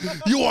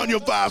You want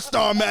your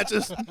 5-star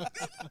matches?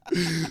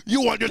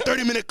 You want your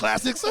 30-minute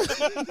classics?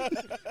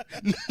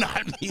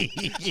 Not me.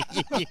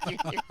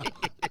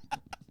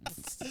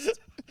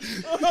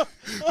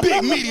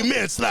 Big meaty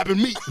man slapping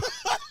meat.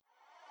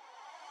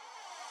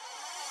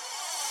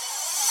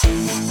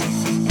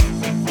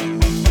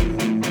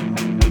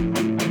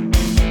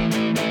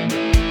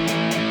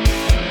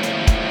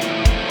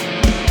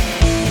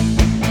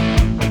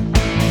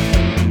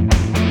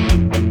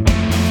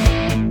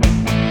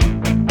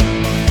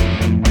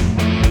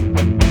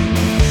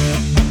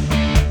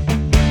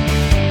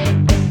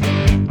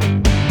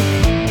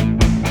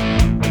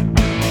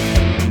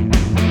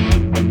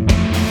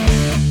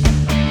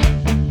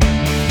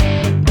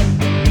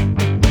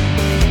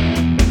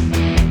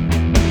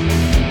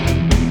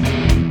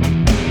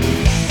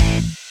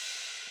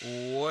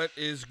 What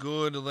is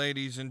good,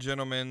 ladies and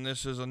gentlemen?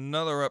 This is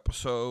another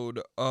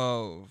episode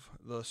of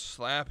the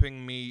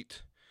Slapping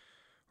Meat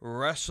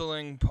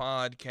Wrestling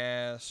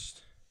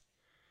Podcast.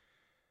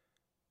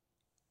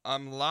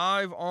 I'm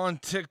live on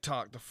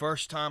TikTok. The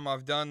first time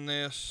I've done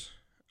this.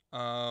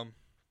 We're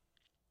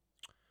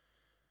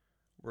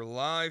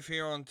live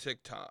here on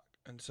TikTok,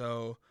 and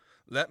so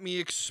let me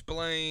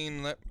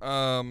explain.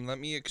 Let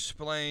me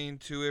explain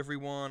to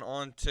everyone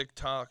on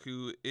TikTok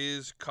who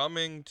is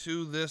coming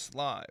to this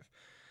live.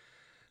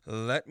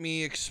 Let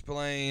me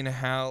explain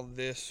how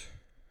this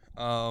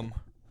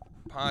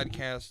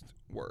podcast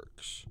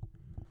works.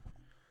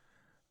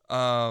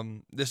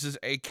 This is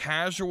a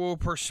casual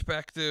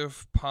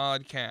perspective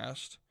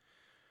podcast.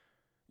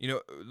 You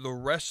know, the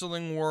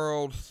wrestling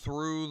world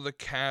through the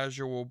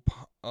casual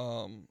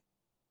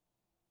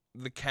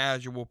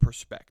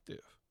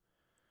perspective.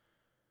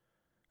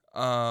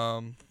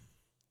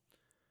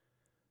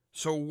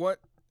 So what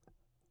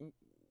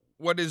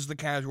is the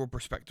casual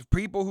perspective?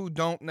 People who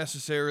don't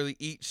necessarily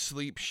eat,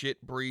 sleep,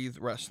 shit, breathe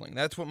wrestling.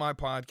 That's what my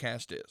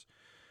podcast is.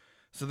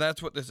 So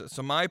that's what this is.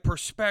 So my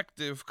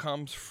perspective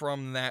comes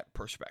from that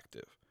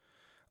perspective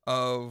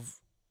of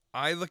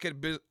I look at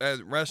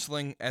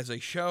wrestling as a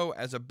show,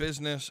 as a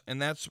business,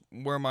 and that's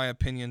where my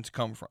opinions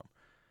come from.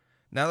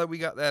 Now that we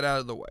got that out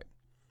of the way,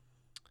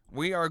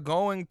 we are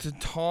going to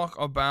talk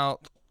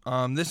about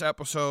this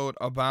episode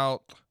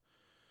about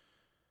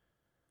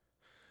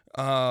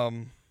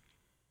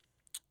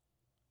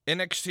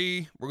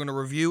NXT. We're going to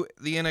review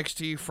the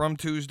NXT from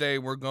Tuesday.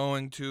 We're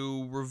going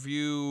to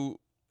review,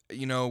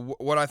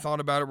 what I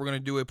thought about it. We're going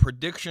to do a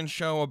prediction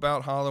show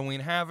about Halloween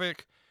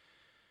Havoc.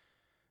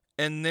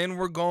 And then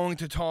we're going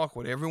to talk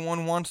what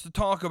everyone wants to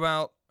talk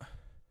about,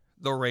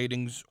 the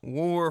ratings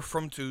war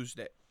from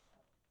Tuesday.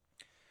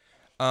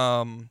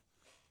 So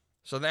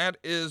that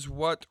is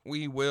what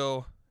we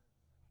will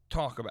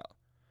talk about.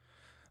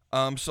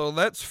 So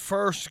let's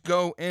first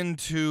go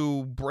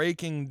into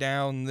breaking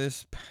down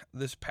this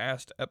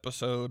past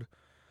episode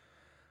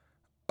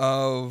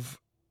of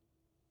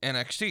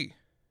NXT.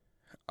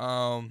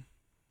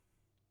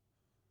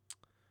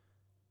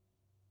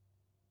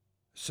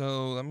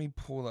 So let me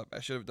pull up. I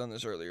should have done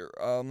this earlier.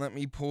 Let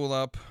me pull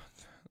up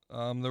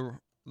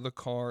the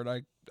card.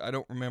 I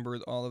don't remember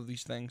all of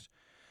these things.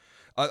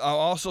 I'll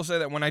also say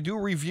that when I do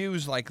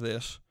reviews like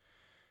this,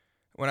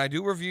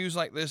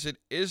 it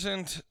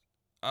isn't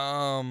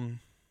a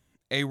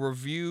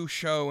review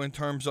show in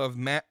terms of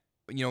I'll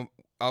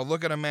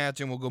look at a match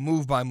and we'll go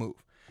move by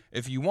move.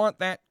 If you want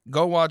that,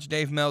 go watch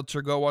Dave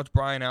Meltzer, go watch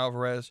Brian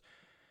Alvarez.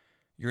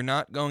 You're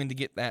not going to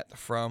get that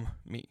from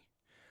me.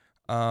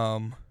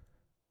 We'll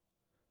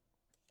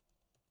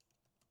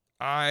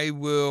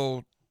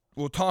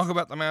talk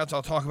about the match.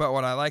 I'll talk about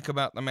what I like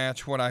about the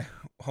match, what I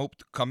hope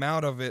to come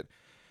out of it,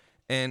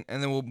 and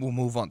then we'll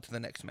move on to the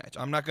next match.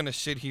 I'm not going to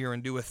sit here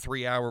and do a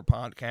 3-hour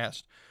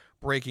podcast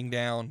breaking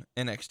down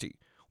NXT.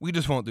 We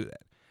just won't do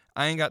that.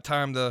 I ain't got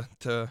time to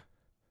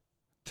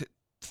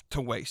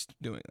waste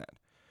doing that.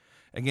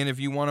 Again, if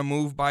you want a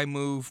move by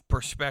move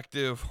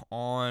perspective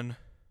on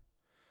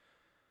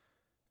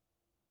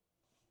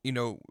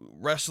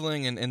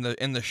wrestling and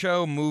in the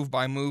show, move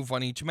by move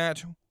on each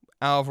match,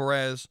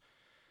 Alvarez,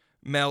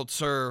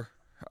 Meltzer,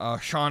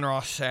 Sean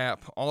Ross Sapp,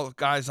 all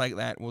guys like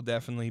that will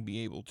definitely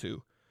be able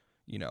to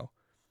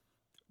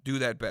do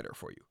that better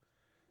for you.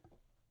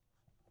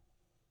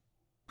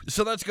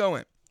 So let's go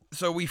in.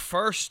 So we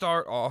first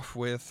start off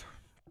with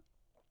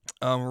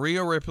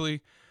Rhea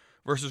Ripley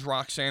versus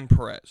Roxanne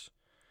Perez.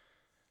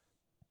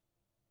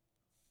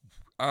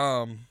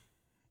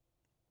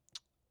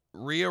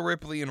 Rhea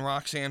Ripley and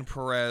Roxanne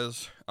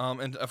Perez,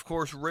 and of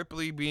course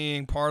Ripley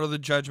being part of the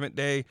Judgment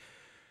Day.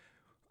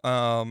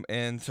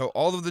 And so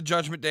all of the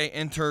Judgment Day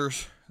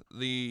enters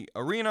the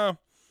arena,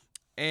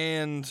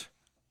 and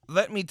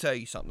let me tell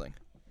you something.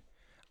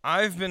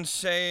 I've been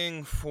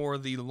saying for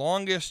the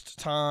longest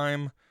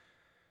time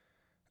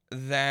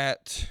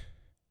that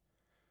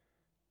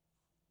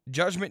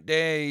Judgment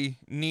Day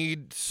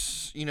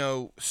needs,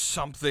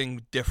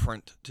 something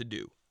different to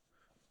do.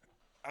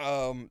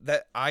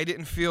 That I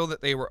didn't feel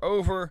that they were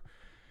over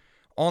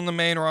on the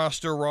main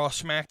roster, Raw,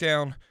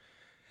 SmackDown,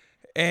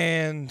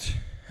 and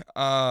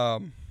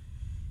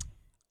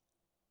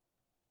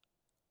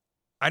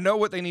I know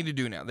what they need to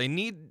do now. They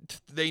need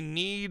to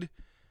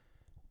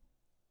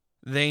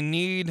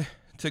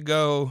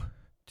go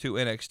to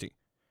NXT.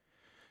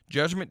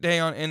 Judgment Day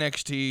on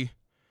NXT.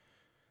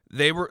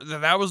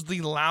 That was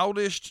the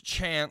loudest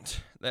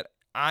chant that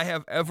I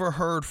have ever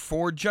heard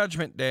for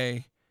Judgment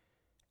Day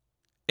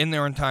in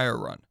their entire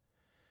run.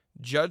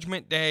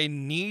 Judgment Day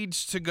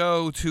needs to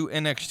go to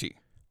NXT.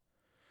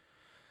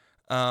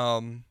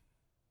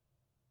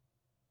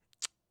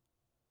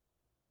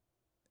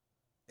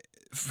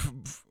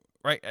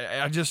 Right?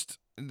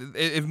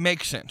 It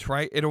makes sense,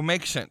 right? It'll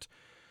make sense.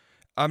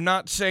 I'm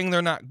not saying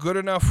they're not good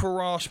enough for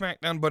Raw,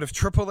 SmackDown, but if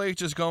Triple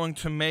H is going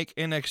to make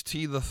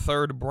NXT the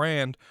third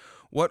brand,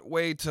 what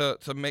way to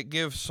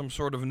give some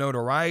sort of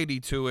notoriety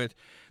to it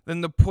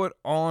than to put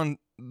on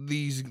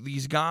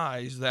these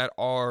guys that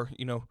are,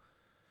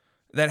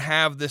 that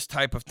have this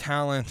type of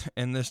talent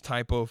and this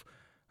type of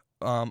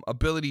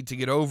ability to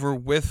get over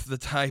with the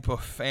type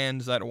of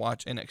fans that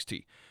watch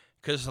NXT.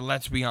 Because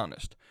let's be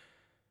honest,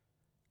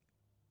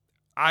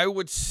 I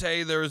would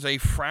say there's a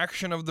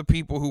fraction of the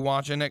people who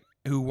watch Raw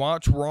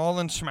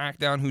and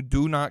SmackDown who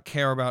do not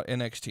care about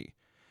NXT.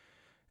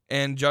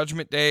 And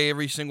Judgment Day,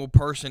 every single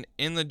person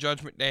in the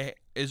Judgment Day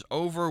is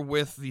over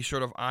with the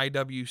sort of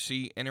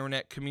IWC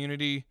internet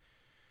community.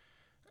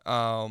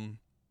 And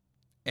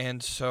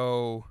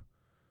so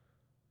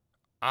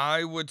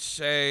I would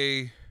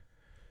say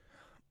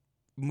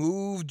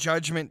move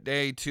Judgment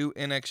Day to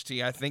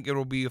NXT. I think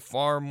it'll be a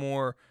far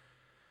more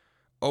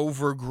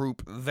over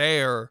group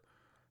there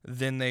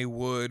than they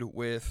would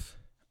with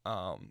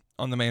on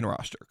the main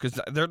roster, because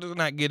they're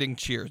not getting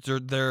cheers.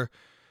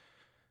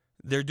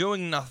 They're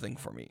doing nothing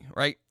for me,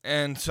 right?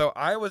 And so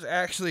I was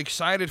actually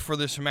excited for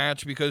this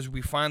match because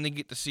we finally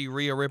get to see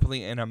Rhea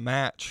Ripley in a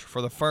match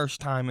for the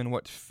first time in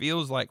what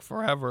feels like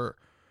forever.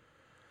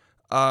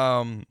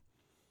 And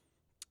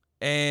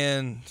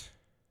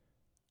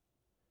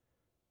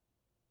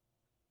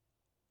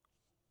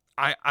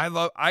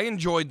I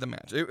enjoyed the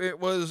match.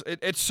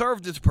 It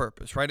served its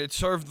purpose, right? It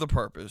served the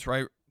purpose,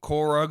 right?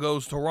 Cora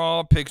goes to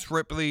Raw, picks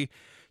Ripley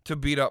to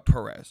beat up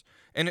Perez.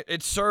 And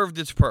it served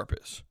its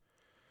purpose.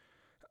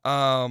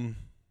 And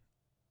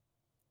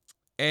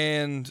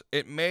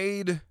it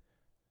made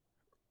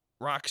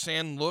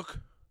Roxanne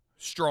look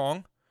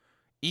strong,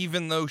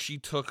 even though she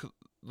took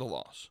the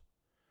loss.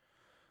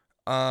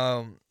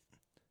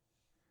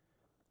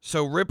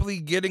 So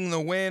Ripley getting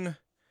the win,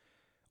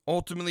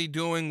 ultimately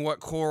doing what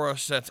Cora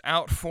sets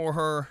out for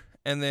her,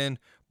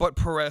 but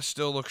Perez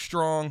still looks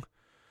strong.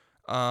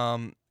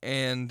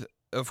 And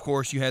of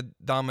course you had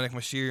Dominic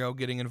Mysterio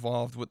getting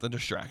involved with the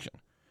distraction.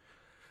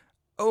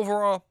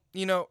 Overall,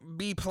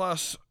 B+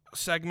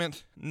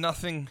 segment,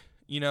 nothing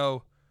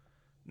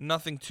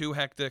too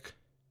hectic.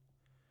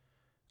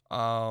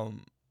 But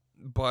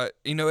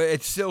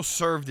it still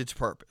served its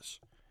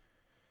purpose.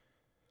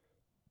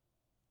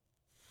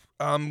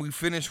 We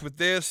finish with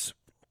this.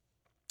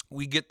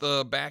 We get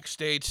the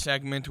backstage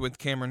segment with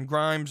Cameron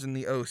Grimes and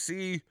the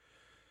OC.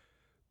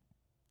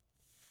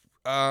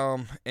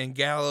 And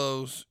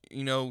Gallows,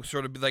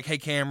 sort of be like, hey,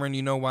 Cameron,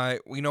 you know why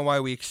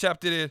we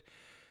accepted it?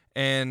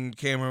 And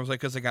Cameron was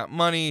like, because I got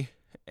money.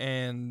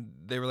 And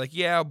they were like,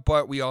 yeah,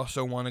 but we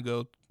also want to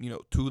go,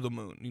 to the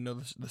moon,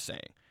 the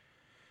saying.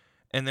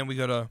 And then we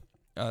go to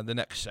the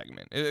next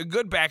segment. A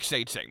good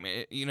backstage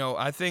segment.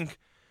 I think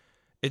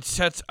it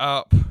sets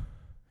up,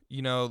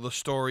 the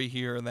story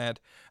here that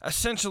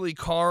essentially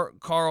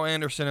Carl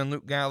Anderson and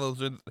Luke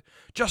Gallows are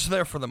just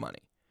there for the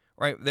money.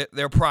 Right,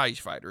 they're prize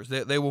fighters.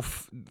 They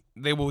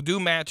will do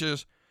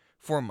matches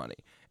for money,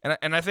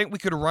 and I think we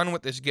could run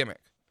with this gimmick.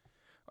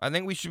 I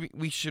think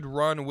we should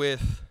run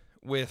with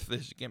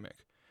this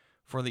gimmick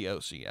for the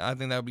OC. I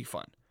think that would be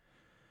fun.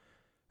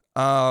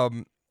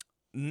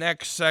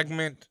 Next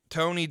segment,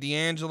 Tony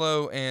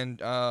D'Angelo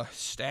and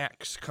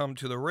Stacks come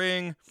to the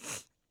ring.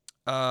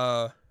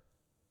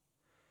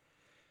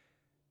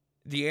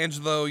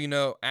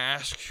 D'Angelo,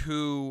 asks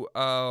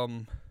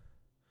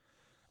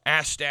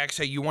Stacks,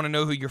 hey, you want to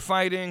know who you're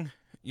fighting?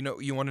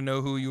 You want to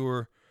know who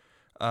your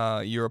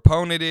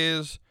opponent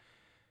is?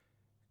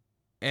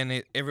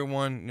 And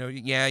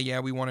everyone, yeah,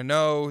 we want to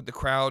know. The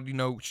crowd,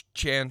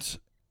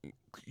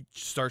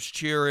 starts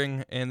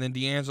cheering. And then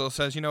D'Angelo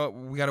says, you know what,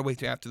 we got to wait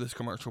till after this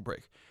commercial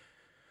break.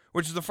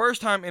 Which is the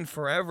first time in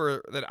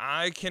forever that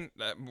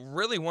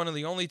really one of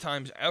the only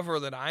times ever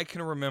that I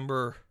can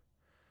remember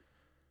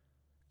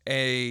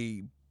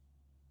a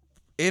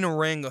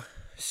in-ring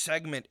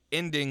segment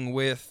ending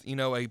with,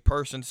 a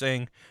person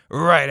saying,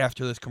 right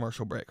after this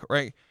commercial break,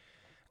 right?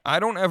 I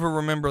don't ever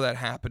remember that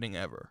happening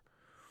ever.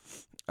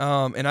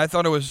 And I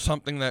thought it was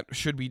something that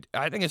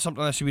I think it's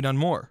something that should be done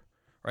more,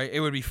 right? It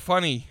would be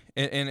funny,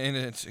 and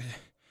I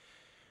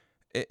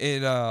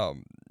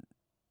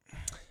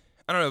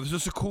don't know, it was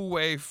just a cool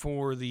way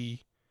for the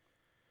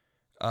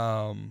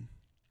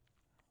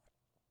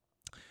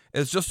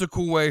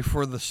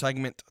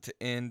segment to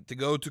end, to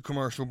go to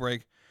commercial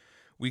break.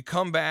 We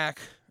come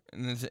back,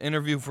 and there's an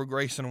interview for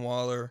Grayson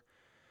Waller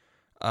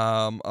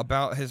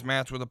about his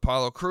match with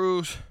Apollo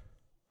Crews.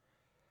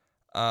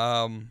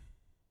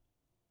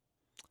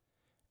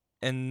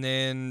 and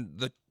then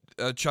the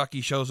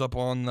Chucky shows up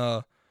on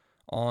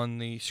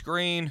the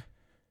screen.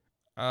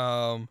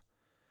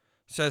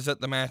 Says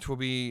that the match will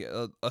be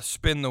a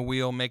spin the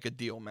wheel, make a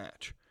deal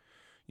match.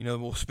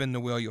 We'll spin the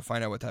wheel, you'll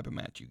find out what type of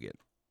match you get.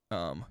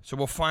 So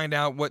we'll find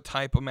out what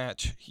type of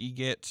match he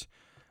gets.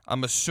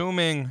 I'm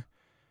assuming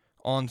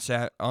on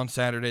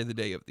Saturday, the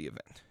day of the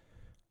event.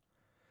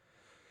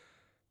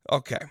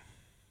 Okay.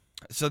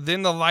 So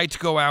then the lights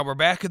go out. We're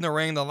back in the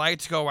ring. The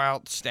lights go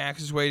out.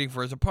 Stacks is waiting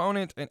for his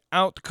opponent, and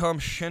out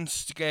comes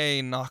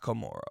Shinsuke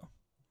Nakamura.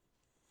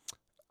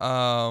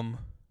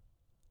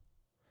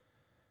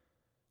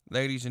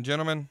 Ladies and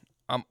gentlemen,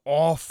 I'm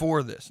all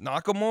for this.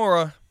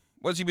 Nakamura,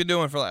 what's he been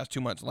doing for the last 2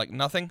 months? Like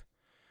nothing?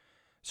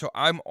 So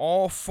I'm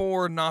all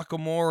for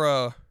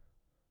Nakamura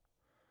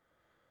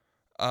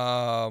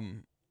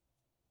on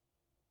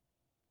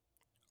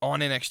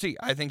NXT.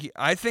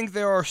 I think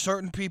there are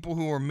certain people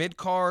who are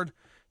mid-card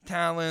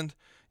talent,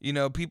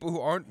 people who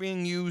aren't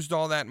being used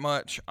all that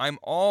much. I'm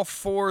all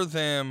for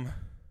them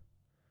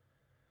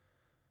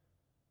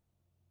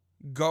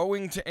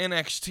going to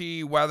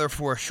NXT, whether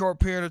for a short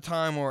period of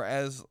time or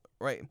as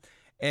right,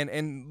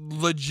 and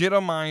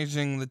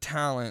legitimizing the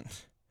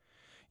talent.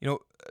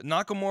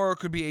 Nakamura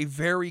could be a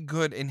very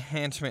good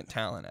enhancement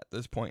talent at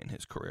this point in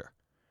his career,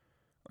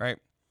 right?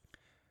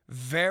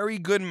 Very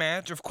good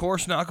match. Of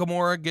course,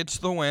 Nakamura gets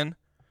the win,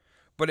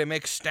 but it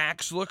makes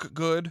Stacks look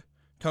good.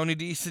 Tony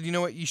D said, you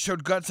know what, you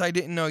showed guts I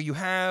didn't know you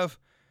have,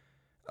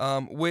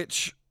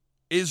 which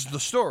is the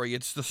story.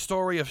 It's the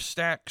story of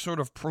Stacks sort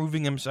of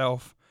proving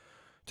himself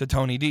to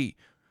Tony D,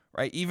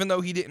 right? Even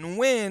though he didn't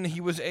win, he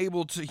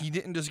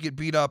didn't just get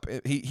beat up.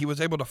 He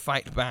was able to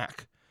fight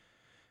back.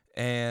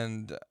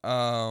 And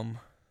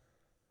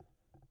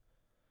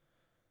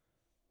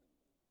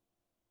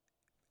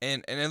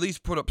and at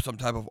least put up some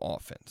type of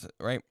offense,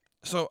 right?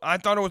 So I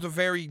thought it was a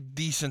very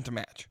decent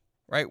match,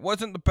 right?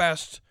 Wasn't the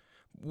best,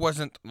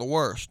 wasn't the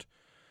worst,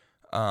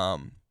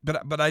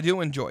 but I do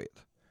enjoy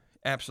it,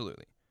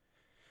 absolutely.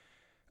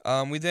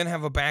 We then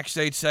have a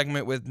backstage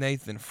segment with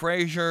Nathan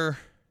Frazier,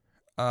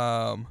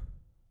 talking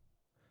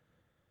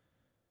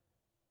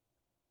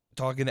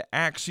to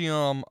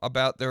Axiom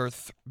about their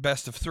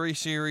best of 3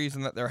 series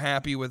and that they're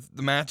happy with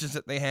the matches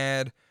that they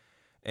had.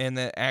 And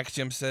that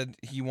Axiom said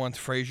he wants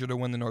Frazier to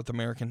win the North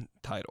American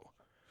title.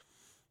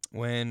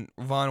 When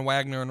Von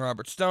Wagner and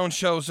Robert Stone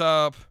shows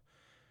up,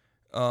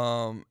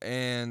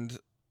 and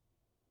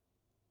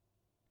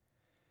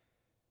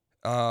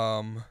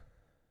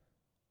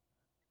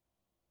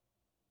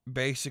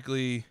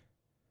basically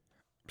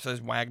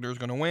says Wagner's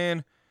going to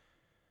win,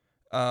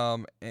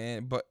 and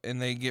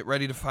they get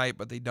ready to fight,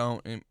 but they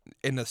don't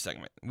in the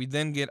segment. We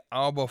then get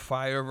Alba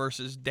Fire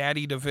versus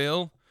Daddy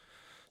DeVille.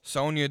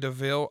 Sonya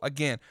Deville,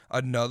 again,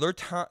 another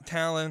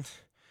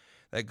talent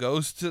that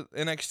goes to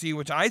NXT,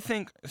 which I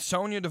think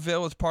Sonya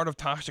Deville as part of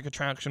Toxic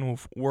Attraction will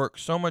work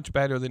so much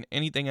better than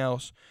anything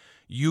else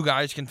you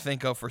guys can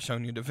think of for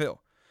Sonya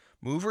Deville.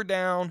 Move her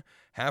down,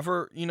 have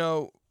her,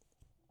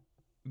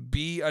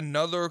 be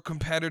another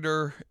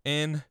competitor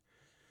in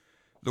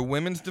the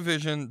women's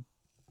division,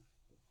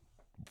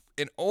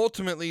 and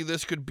ultimately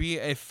this could be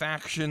a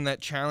faction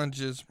that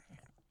challenges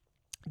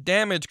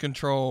Damage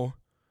Control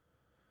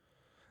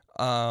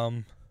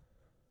in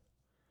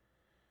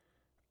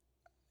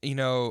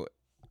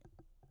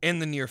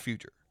the near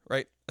future,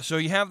 right? So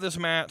you have this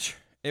match.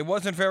 It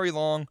wasn't very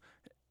long.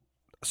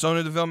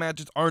 Sonya Deville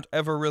matches aren't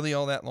ever really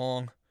all that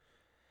long.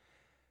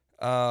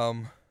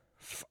 Alba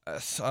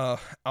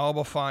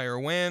Fire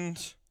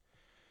wins,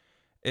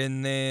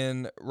 and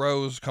then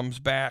Rose comes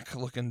back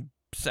looking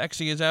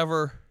sexy as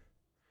ever,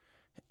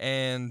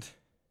 and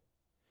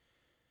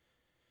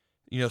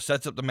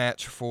sets up the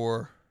match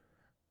for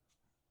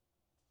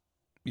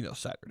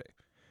Saturday.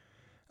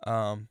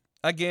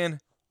 Again,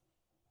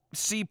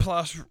 C+,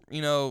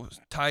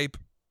 type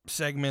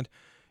segment.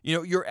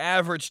 Your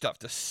average stuff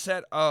to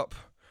set up,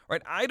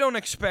 right? I don't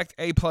expect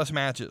A+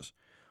 matches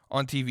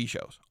on TV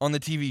shows, on the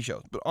TV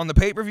shows, but on the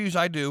pay-per-views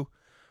I do.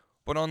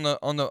 But on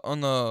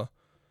the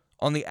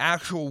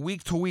actual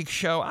week-to-week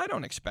show, I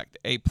don't expect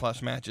A+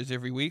 matches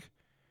every week.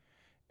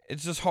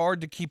 It's just hard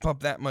to keep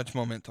up that much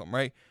momentum,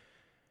 right?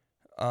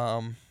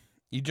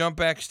 You jump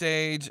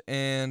backstage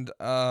and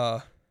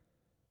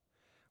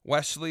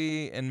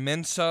Wesley and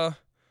Mensa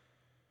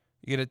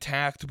get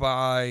attacked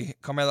by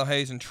Carmelo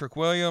Hayes and Trick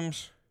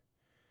Williams.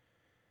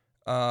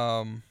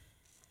 Then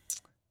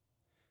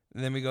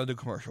we go to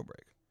commercial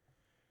break.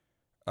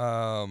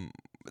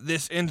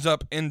 This ends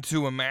up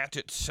into a match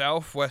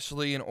itself.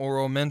 Wesley and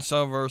Oro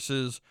Mensa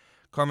versus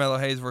Carmelo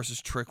Hayes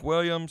versus Trick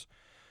Williams.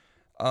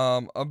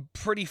 A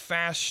pretty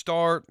fast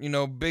start,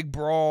 big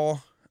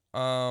brawl.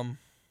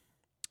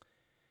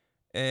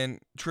 And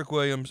Trick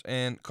Williams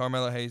and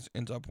Carmelo Hayes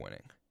ends up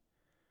winning.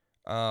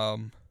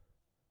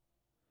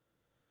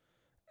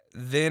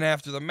 Then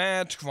after the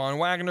match, Von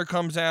Wagner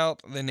comes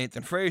out. Then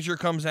Nathan Frazier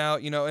comes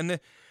out. And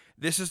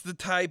this is the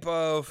type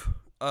of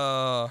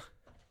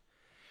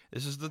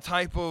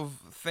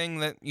thing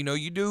that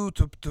you do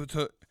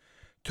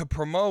to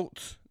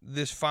promote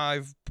this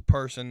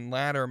 5-person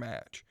ladder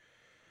match.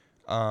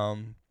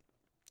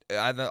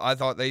 I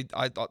thought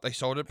they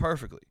sold it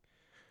perfectly.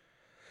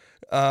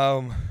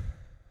 You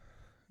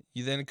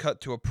then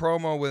cut to a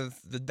promo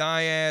with the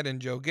Dyad and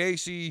Joe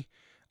Gacy,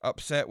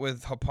 upset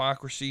with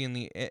hypocrisy in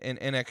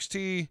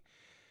NXT.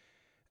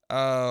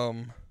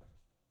 Then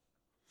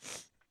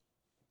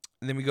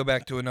we go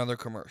back to another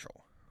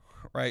commercial,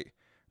 right?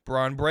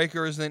 Braun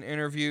Breaker is then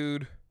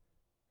interviewed.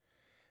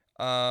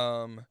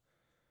 And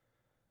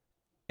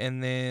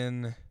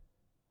then,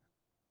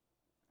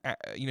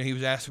 he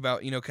was asked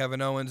about,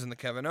 Kevin Owens and the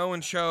Kevin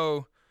Owens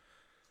show.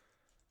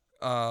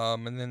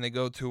 And then they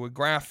go to a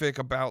graphic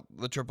about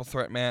the triple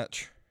threat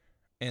match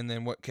and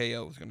then what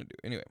KO is going to do.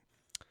 Anyway,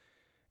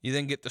 you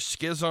then get the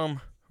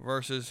Schism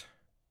versus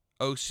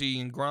OC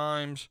and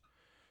Grimes,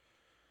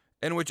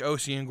 in which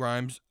OC and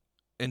Grimes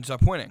ends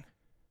up winning.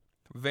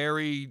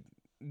 Very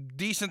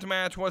decent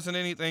match. Wasn't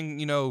anything,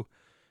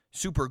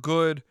 super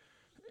good.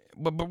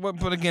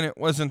 But again, it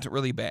wasn't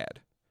really bad.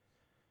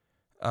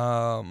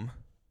 But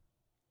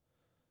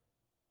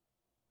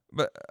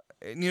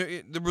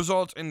the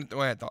results in the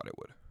way I thought it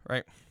would,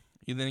 right?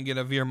 You then get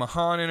a Veer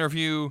Mahan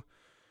interview.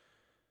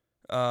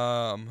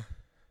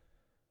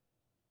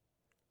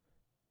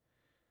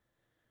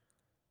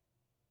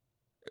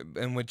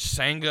 In which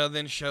Sangha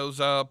then shows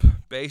up.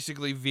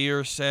 Basically,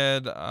 Veer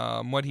said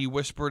what he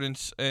whispered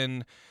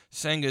in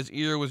Sanga's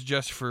ear was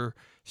just for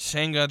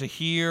Sangha to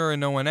hear and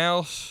no one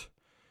else.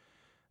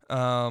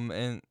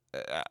 And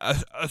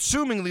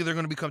assumingly they're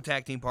going to become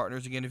tag team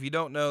partners again. If you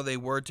don't know, they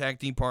were tag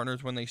team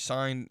partners when they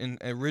signed and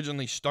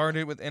originally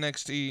started with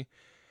NXT.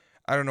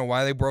 I don't know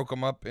why they broke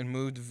them up and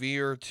moved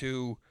Veer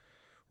to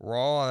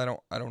Raw.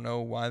 I don't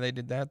know why they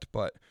did that,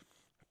 but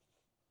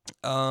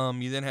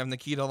you then have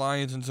Nikita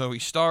Lyons and Zoe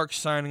Stark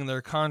signing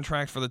their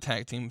contract for the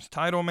tag team's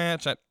title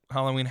match at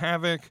Halloween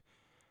Havoc.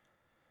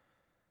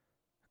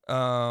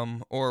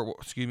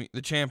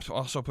 The champs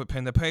also put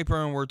pen to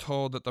paper, and we're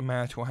told that the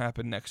match will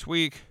happen next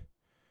week.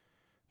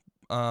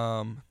 So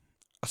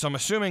I'm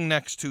assuming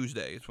next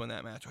Tuesday is when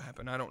that match will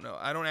happen. I don't know.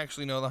 I don't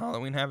actually know the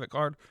Halloween Havoc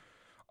card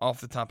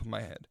off the top of my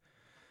head.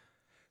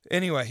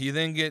 Anyway, you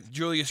then get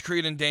Julius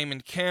Creed and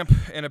Damon Kemp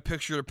in a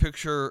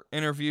picture-to-picture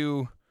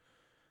interview.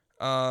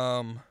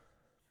 Some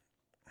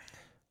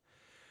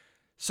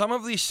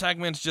of these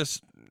segments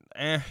just,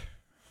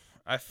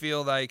 I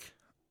feel like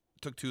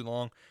took too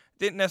long.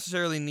 Didn't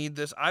necessarily need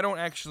this. I don't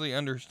actually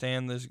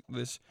understand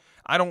this.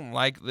 I don't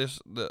like this,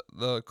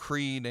 the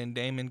Creed and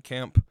Damon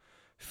Kemp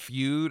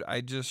feud.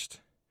 I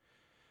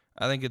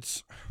think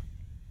it's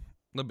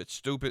a little bit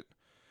stupid.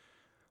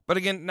 But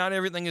again, not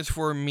everything is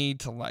for me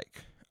to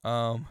like.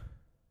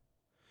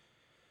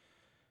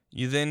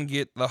 You then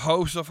get the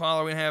host of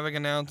Halloween Havoc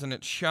announcing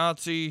it's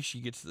Shotzi.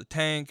 She gets the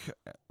tank,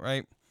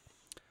 right?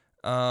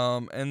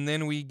 And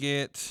then we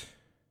get,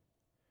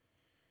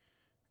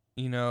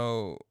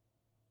 Zion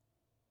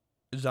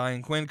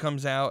Quinn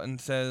comes out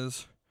and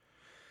says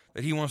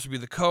that he wants to be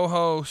the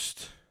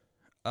co-host.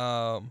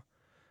 But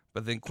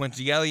then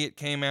Quincy Elliott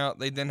came out.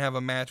 They then have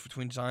a match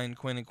between Zion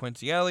Quinn and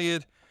Quincy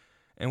Elliott,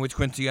 in which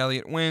Quincy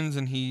Elliott wins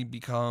and he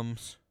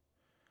becomes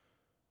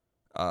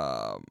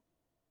the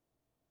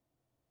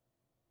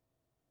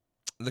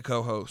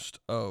co-host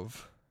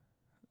of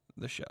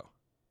the show.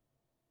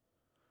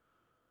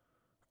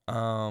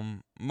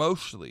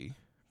 Mostly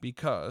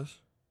because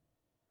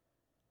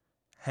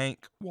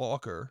Hank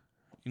Walker,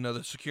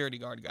 the security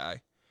guard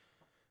guy,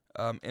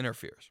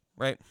 interferes,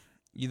 right?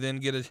 You then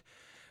get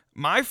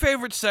my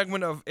favorite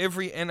segment of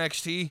every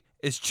NXT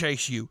is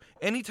Chase U.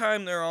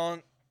 Anytime they're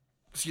on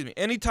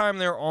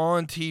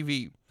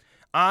TV,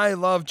 I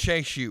love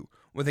Chase U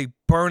with a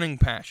burning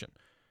passion.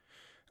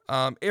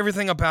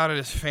 Everything about it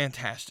is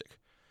fantastic.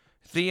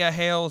 Thea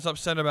Hale is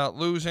upset about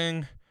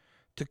losing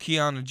to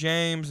Kiana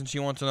James, and she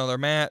wants another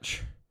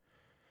match.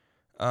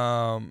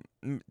 Andre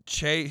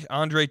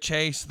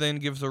Chase then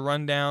gives a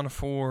rundown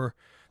for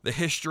the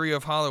history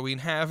of Halloween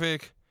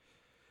Havoc.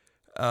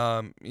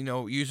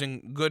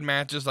 Using good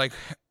matches like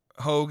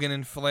Hogan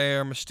and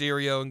Flair,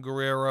 Mysterio and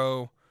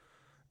Guerrero.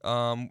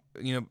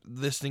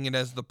 Listing it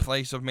as the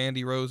place of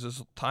Mandy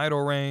Rose's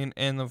title reign,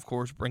 and of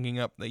course bringing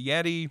up the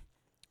Yeti.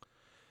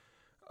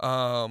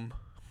 And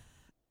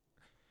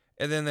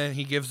then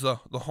he gives the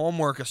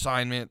homework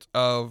assignment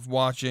of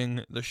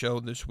watching the show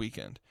this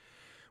weekend.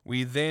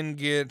 We then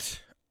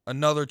get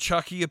another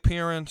Chucky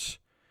appearance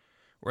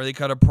where they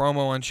cut a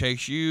promo on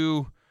Chase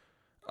U.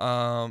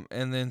 And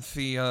then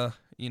Thea,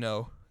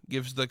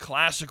 gives the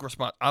classic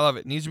response. I love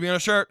it. Needs to be on a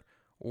shirt.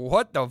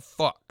 What the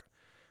fuck?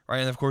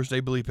 Right? And of course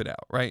they bleep it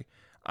out, right?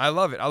 I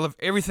love it. I love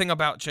everything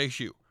about Chase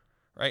U.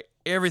 Right?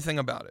 Everything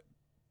about it.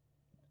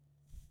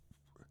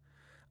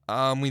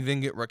 We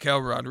then get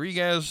Raquel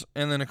Rodriguez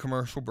and then a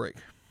commercial break.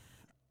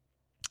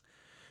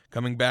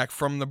 Coming back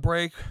from the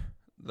break,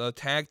 the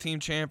tag team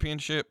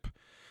championship,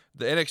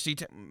 the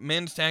NXT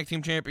men's tag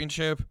team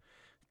championship,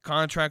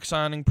 contract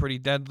signing, Pretty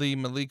Deadly,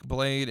 Malik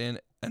Blade, and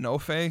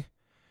Enofe.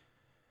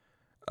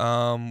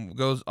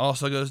 Goes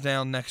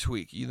down next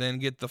week. You then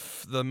get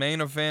the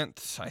main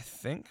event, I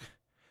think.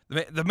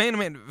 The main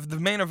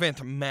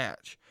event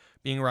match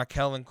being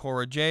Raquel and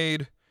Cora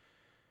Jade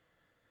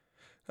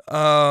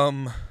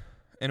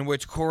In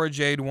which Cora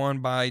Jade won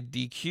by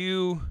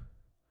DQ.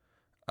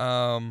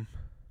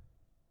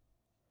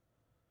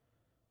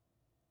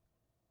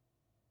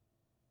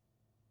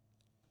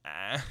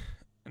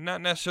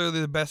 Not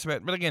necessarily the best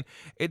bet, but again,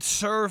 it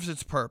serves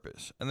its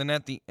purpose. And then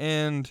at the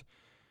end,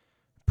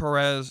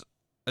 Perez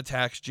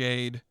attacks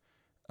Jade,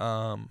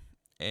 and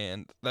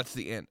that's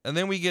the end. And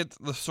then we get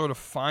the sort of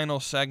final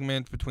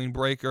segment between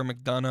Breakker,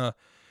 McDonough,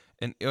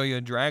 and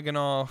Ilya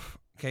Dragunov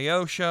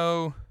KO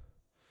show.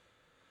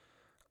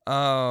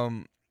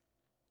 I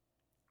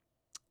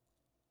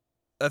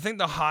think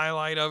the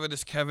highlight of it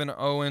is Kevin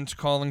Owens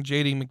calling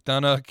JD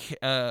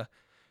McDonough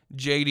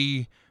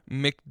JD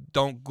Mick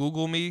Don't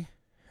Google Me.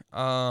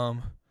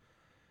 There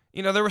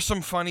were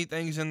some funny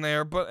things in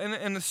there, but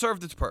and it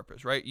served its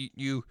purpose, right?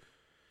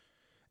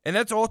 And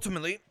that's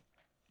ultimately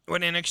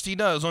what NXT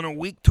does on a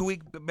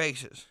week-to-week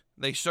basis.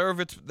 They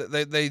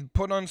they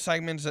put on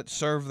segments that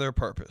serve their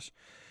purpose.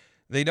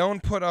 They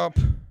don't put up,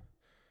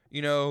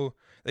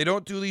 they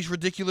don't do these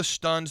ridiculous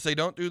stunts. They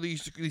don't do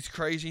these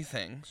crazy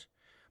things,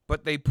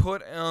 but they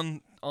put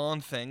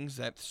on things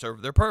that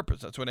serve their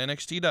purpose. That's what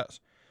NXT does.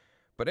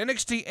 But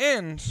NXT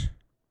ends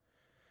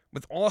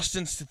with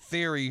Austin's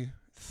Theory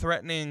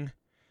threatening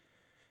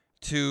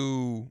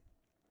to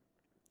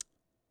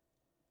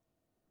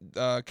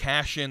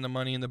cash in the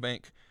Money in the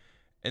Bank.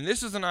 And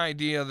this is an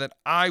idea that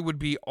I would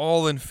be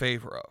all in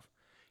favor of.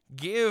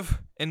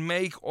 Give and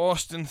make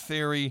Austin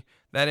Theory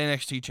that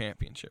NXT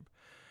championship.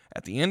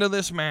 At the end of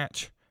this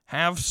match,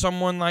 have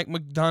someone like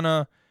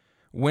McDonough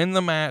win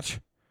the match,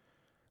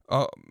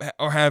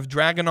 or have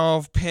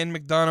Dragunov pin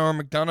McDonough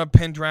or McDonough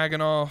pin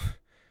Dragunov.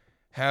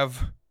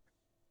 Have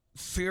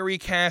Theory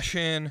cash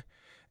in,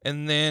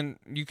 and then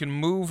you can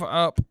move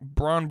up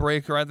Braun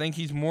Breakker. I think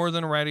he's more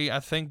than ready. I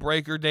think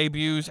Breakker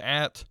debuts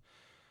at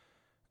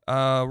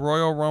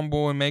Royal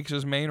Rumble and makes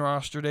his main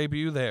roster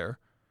debut there.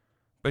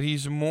 But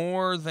he's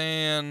more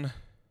than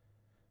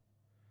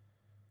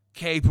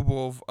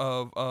capable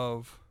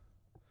of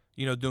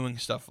doing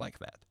stuff like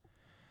that.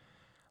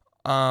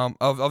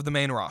 Of the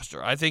main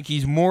roster. I think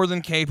he's more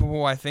than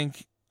capable. I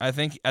think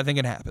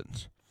it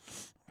happens.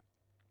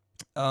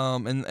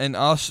 And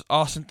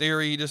Austin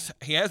Theory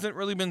he hasn't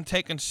really been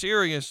taken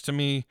serious to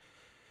me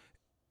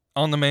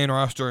on the main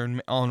roster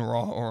and on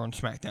Raw or on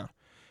SmackDown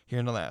here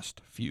in the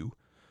last few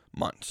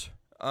months.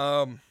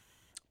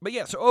 But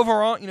yeah, so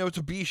overall, it's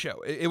a B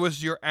show. It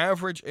was your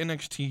average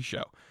NXT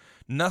show.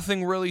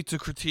 Nothing really to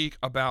critique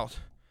about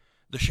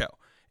the show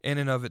in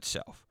and of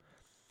itself.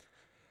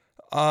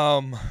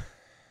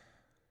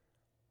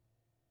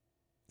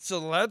 So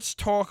let's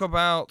talk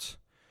about,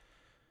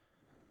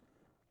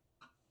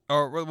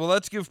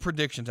 let's give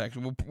predictions,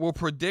 actually. We'll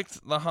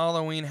predict the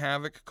Halloween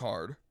Havoc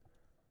card.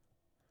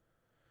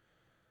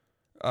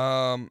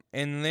 And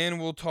then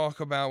we'll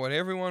talk about what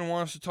everyone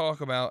wants to talk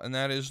about, and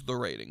that is the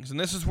ratings. And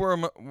this is where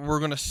we're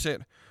going to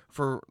sit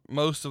for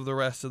most of the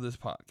rest of this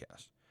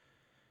podcast.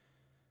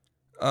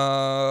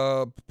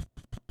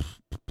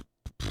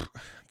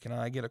 Can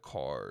I get a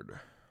card?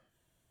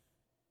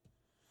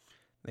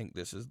 I think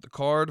this is the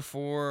card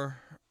for...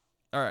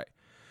 All right.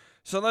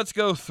 So let's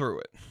go through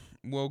it.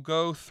 We'll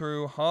go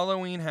through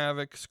Halloween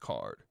Havoc's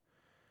card.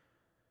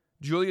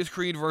 Julius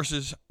Creed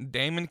versus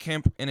Damon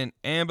Kemp in an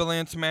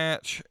ambulance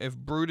match. If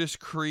Brutus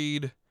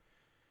Creed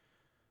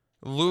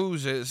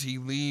loses, he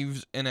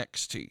leaves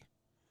NXT.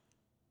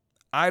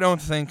 I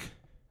don't think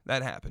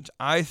that happens.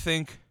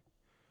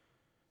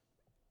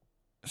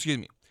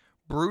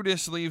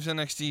 Brutus leaves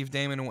NXT if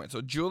Damon wins.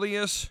 So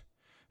Julius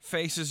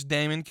faces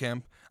Damon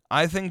Kemp.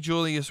 I think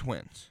Julius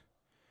wins.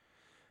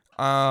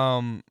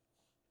 I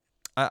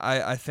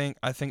think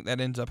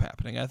that ends up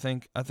happening. I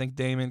think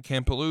Damon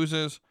Kemp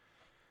loses.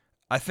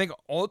 I think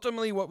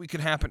ultimately what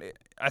could happen,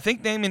 I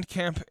think Damon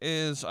Kemp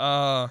is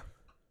what's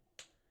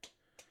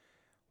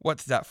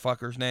that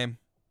fucker's name?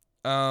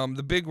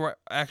 The big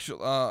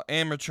actual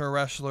amateur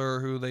wrestler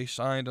who they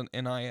signed on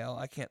NIL.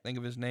 I can't think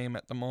of his name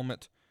at the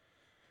moment.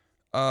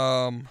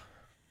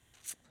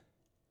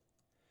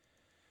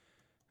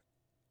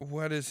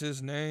 What is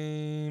his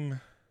name?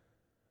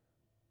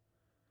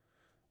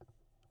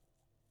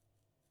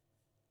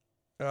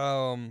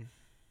 Y'all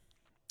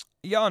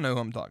know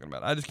who I'm talking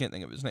about. I just can't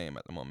think of his name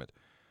at the moment.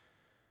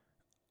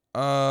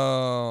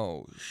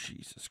 Oh,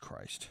 Jesus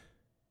Christ.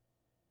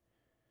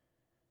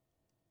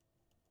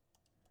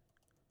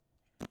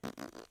 Oh,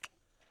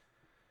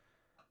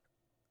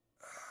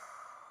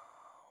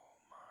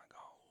 my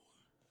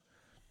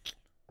God.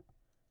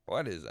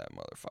 What is that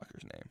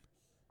motherfucker's name?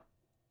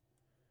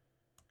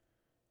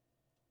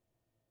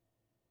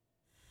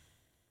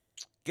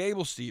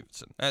 Gable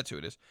Stevenson. That's who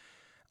it is.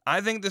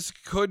 I think this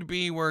could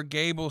be where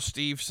Gable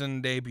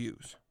Stevenson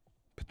debuts,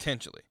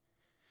 potentially.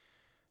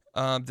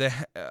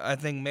 I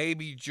think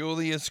maybe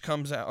Julius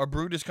comes out, or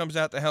Brutus comes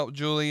out to help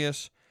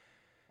Julius,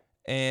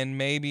 and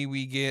maybe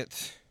we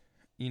get,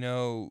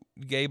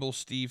 Gable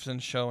Stevenson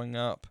showing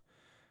up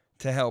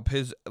to help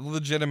his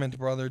legitimate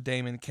brother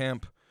Damon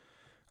Kemp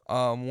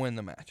win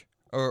the match,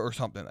 or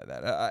something like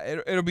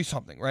that. It'll be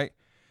something, right?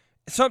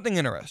 Something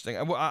interesting.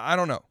 I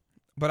don't know,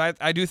 But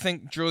I do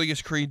think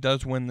Julius Creed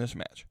does win this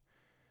match.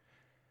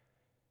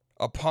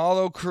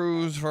 Apollo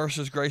Crews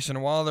versus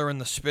Grayson Waller in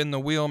the spin the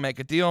wheel, make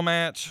a deal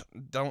match.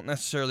 Don't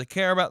necessarily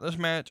care about this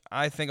match.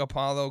 I think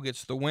Apollo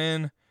gets the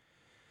win.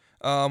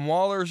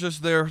 Waller's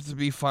just there to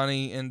be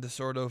funny and to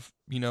sort of,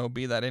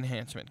 be that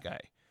enhancement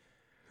guy.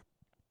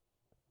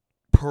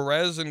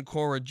 Perez and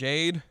Cora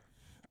Jade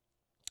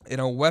in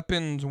a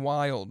Weapons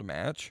Wild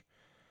match.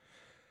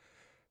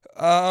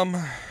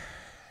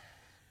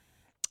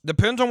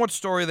 Depends on what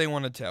story they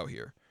want to tell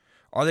here.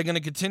 Are they going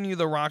to continue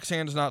the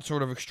Roxanne's not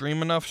sort of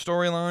extreme enough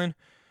storyline,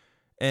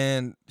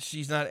 and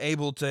she's not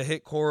able to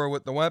hit Cora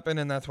with the weapon,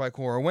 and that's why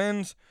Cora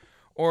wins?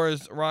 Or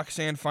is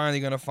Roxanne finally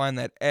going to find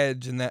that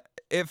edge? And that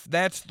if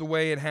that's the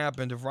way it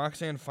happened, if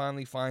Roxanne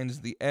finally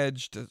finds the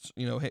edge to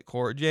hit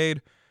Cora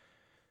Jade,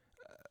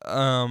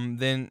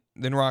 then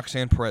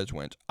Roxanne Perez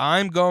wins.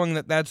 I'm going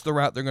that's the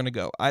route they're going to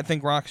go. I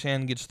think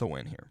Roxanne gets the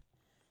win here.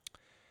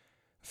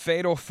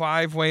 Fatal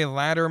 5-way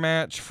ladder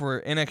match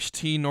for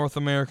NXT North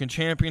American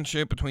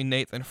Championship between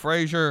Nathan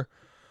Frazier,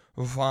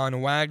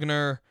 Von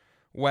Wagner,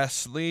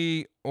 Wes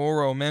Lee,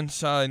 Oro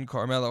Mensah, and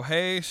Carmelo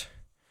Hayes.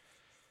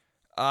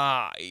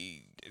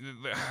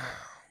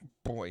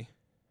 Boy.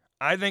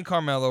 I think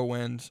Carmelo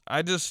wins.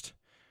 I don't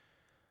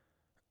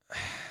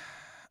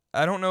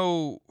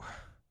know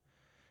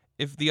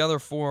if the other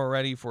four are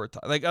ready for it.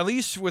 Like, at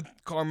least with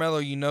Carmelo,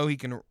 he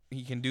can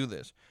do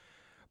this.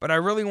 But I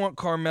really want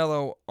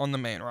Carmelo on the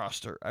main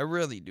roster. I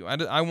really do.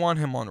 I want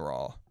him on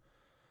Raw.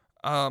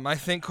 I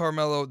think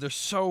Carmelo, there's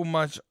so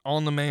much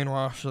on the main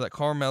roster that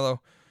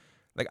Carmelo,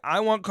 I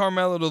want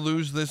Carmelo to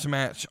lose this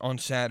match on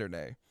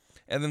Saturday,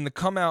 and then to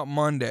come out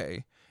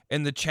Monday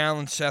and to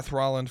challenge Seth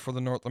Rollins for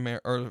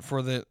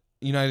the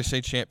United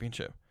States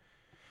Championship.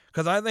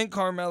 Because I think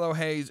Carmelo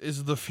Hayes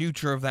is the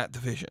future of that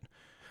division,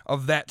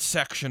 of that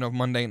section of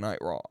Monday Night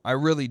Raw. I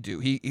really do.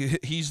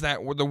 He's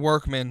the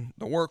workman,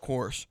 the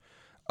workhorse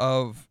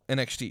of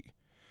NXT.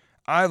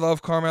 I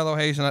love Carmelo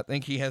Hayes, and I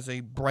think he has a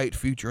bright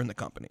future in the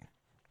company.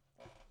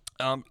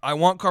 I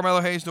want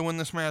Carmelo Hayes to win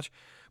this match,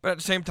 but at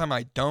the same time,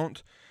 I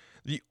don't.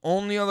 The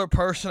only other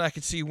person I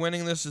could see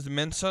winning this is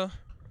Mensah,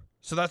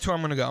 so that's who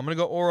I'm going to go. I'm going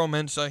to go Oro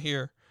Mensah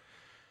here,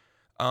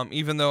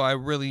 even though I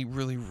really,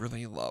 really,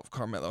 really love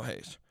Carmelo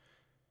Hayes.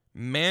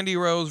 Mandy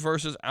Rose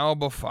versus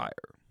Alba Fire.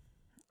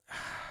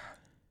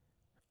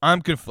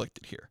 I'm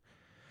conflicted here,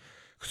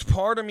 because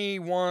part of me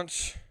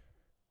wants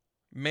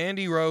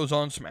Mandy Rose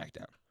on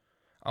SmackDown.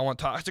 I want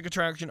Toxic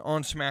Attraction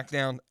on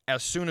SmackDown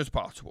as soon as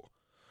possible.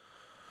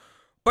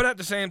 But at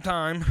the same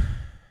time,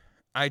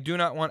 I do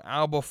not want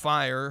Alba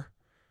Fire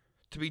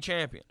to be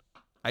champion.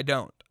 I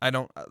don't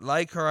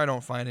like her. I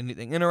don't find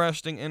anything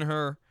interesting in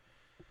her.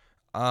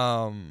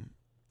 I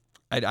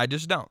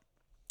just don't.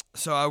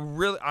 So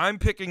I'm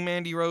picking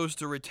Mandy Rose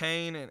to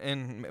retain,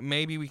 and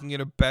maybe we can get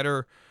a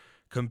better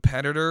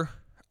competitor.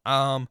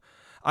 I've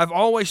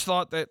always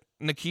thought that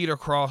Nikita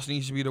Cross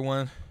needs to be the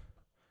one.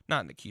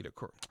 Not Nikita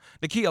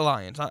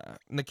Lyons.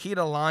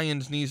 Nikita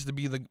Lyons needs to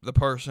be the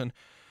person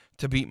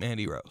to beat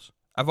Mandy Rose.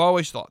 I've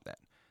always thought that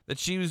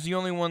she was the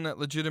only one that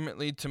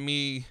legitimately, to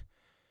me,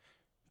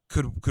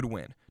 could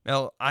win.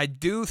 Now, I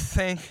do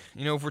think,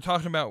 if we're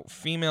talking about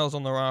females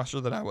on the roster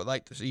that I would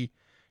like to see,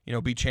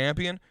 be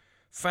champion,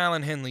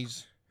 Fallon Henley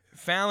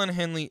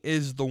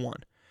is the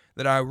one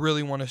that I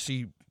really want to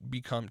see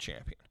become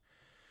champion.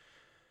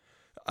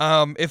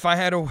 If I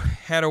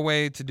had a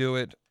way to do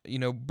it,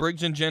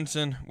 Briggs and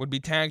Jensen would be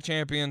tag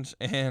champions,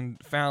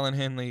 and Fallon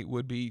Henley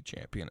would be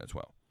champion as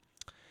well.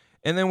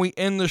 And then we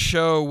end the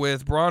show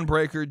with Braun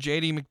Breaker,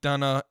 JD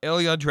McDonough,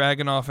 Ilya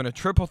Dragunov in a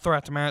triple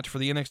threat match for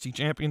the NXT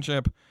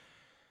Championship.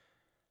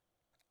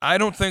 I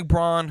don't think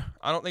Braun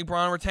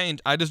retains.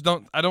 I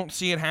don't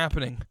see it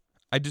happening.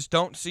 I just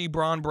don't see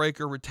Braun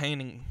Breaker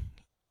retaining.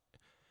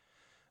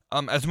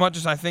 As much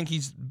as I think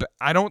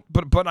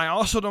but I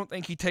also don't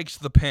think he takes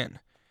the pin.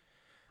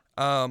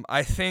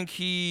 I think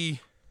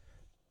he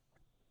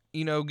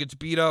gets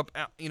beat up,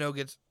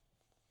 gets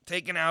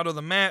taken out of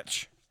the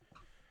match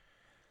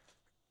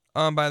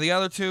by the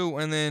other two,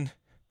 and then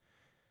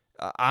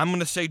I'm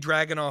going to say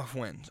Dragunov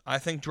wins. I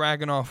think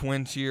Dragunov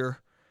wins here,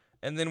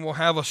 and then we'll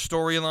have a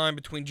storyline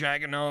between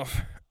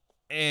Dragunov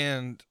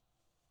and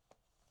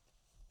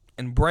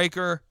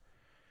Breaker,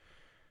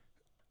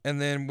 and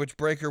then which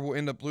Breaker will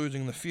end up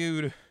losing the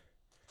feud,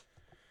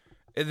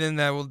 and then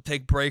that will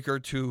take Breaker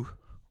to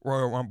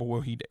Royal Rumble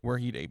where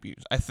he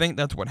debuts. I think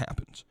that's what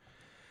happens.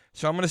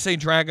 So I'm going to say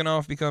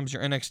Dragunov becomes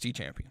your NXT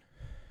champion.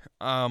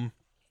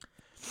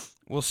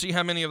 We'll see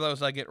how many of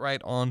those I get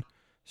right on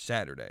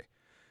Saturday.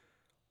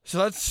 So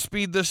let's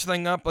speed this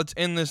thing up. Let's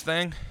end this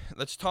thing.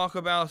 Let's talk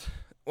about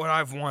what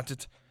I've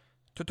wanted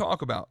to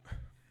talk about.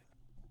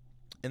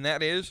 And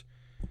that is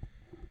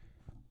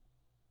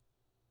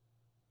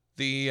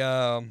the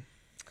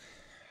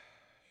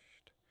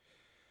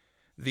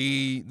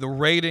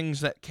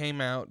ratings that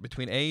came out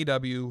between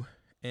AEW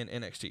and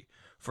NXT.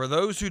 For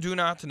those who do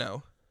not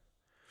know,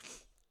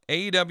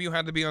 AEW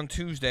had to be on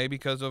Tuesday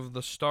because of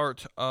the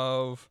start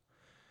of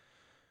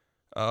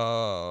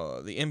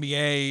the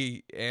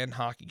NBA and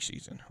hockey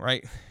season,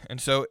 right?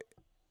 And so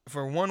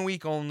for 1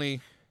 week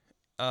only,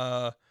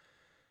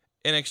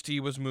 NXT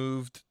was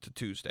moved to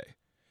Tuesday.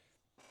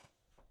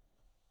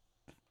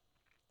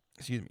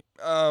 Excuse me.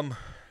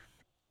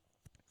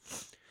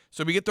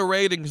 So we get the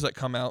ratings that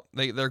come out.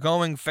 They're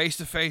going face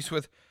to face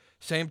with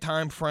same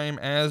time frame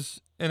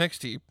as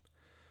NXT,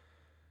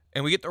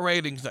 and we get the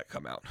ratings that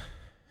come out.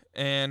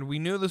 And we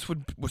knew this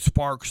would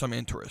spark some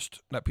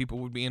interest, that people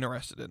would be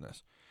interested in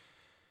this.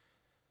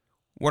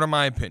 What are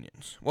my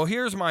opinions? Well,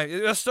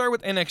 let's start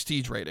with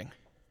NXT's rating.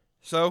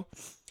 So,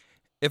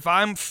 if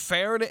I'm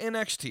fair to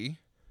NXT,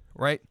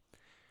 right,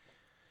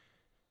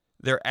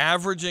 they're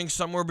averaging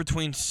somewhere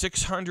between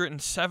 600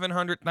 and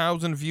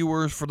 700,000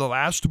 viewers for the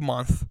last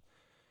month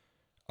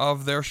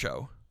of their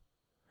show.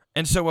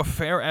 And so a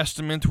fair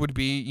estimate would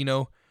be,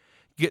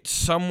 get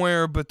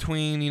somewhere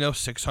between,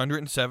 600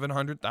 and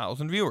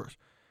 700,000 viewers.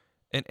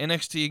 And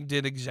NXT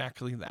did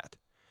exactly that.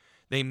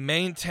 They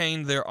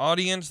maintained their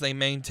audience. They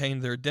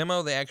maintained their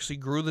demo. They actually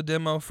grew the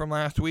demo from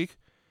last week.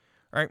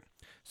 Right?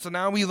 So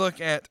now we look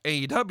at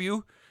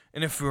AEW,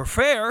 and if we're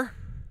fair,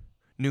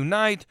 new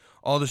night,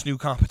 all this new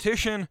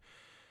competition,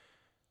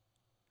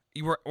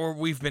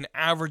 we've been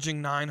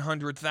averaging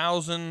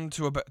 900,000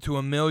 to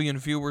a million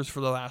viewers for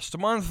the last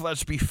month.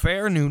 Let's be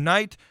fair, new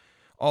night,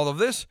 all of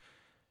this.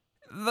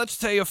 Let's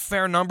say a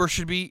fair number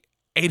should be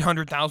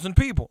 800,000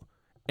 people,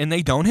 and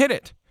they don't hit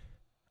it.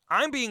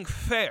 I'm being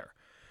fair.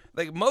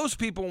 Like, most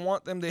people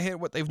want them to hit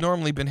what they've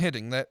normally been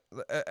hitting. That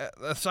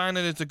a sign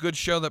that it's a good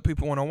show that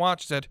people want to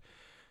watch, that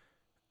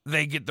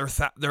they get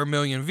their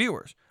million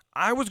viewers.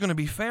 I was going to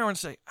be fair and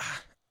say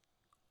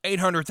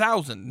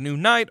 800,000, new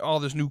night, all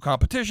this new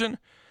competition,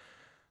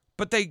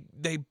 but they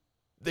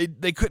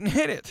couldn't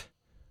hit it.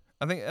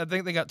 I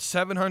think they got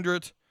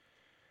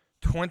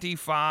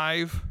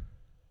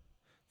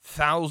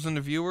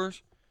 725,000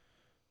 viewers.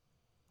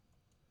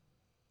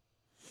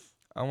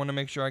 I want to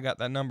make sure I got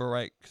that number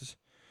right, because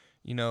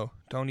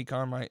Tony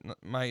Khan might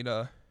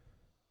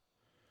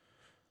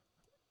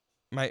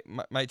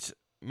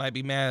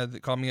be mad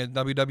that called me a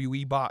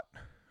WWE bot.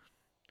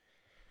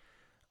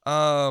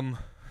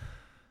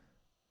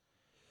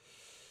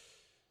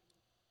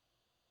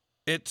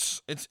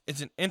 It's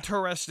an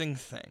interesting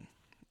thing,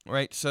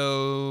 right?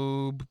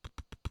 So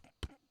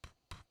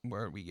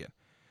where did we get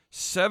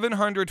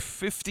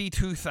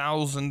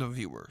 752,000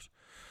 viewers?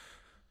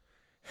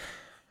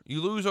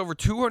 You lose over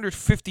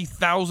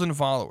 250,000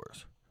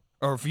 followers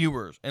or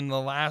viewers in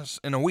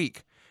a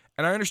week.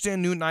 And I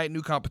understand new night,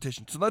 new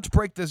competition. So let's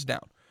break this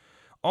down.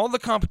 All the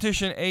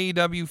competition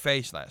AEW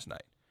faced last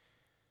night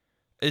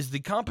is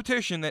the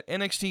competition that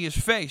NXT has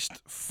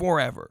faced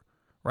forever,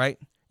 right?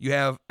 You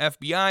have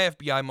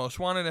FBI Most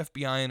Wanted,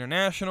 FBI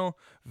International,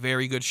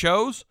 very good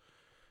shows.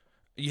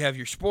 You have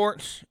your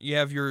sports, you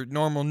have your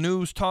normal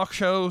news talk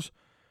shows.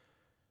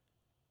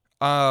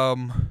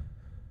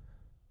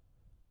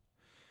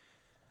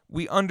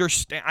 We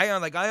understand. I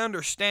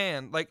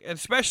understand,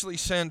 especially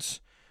since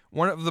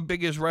one of the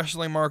biggest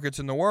wrestling markets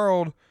in the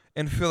world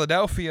in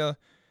Philadelphia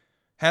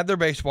had their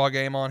baseball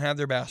game on, had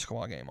their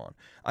basketball game on.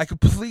 I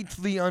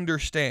completely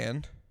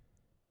understand.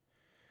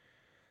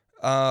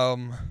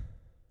 Right?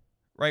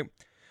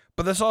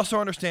 But let's also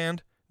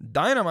understand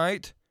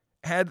Dynamite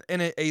had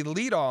a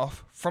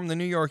lead-off from the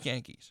New York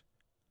Yankees.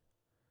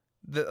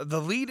 The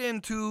lead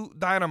into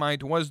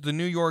Dynamite was the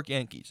New York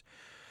Yankees.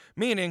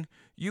 Meaning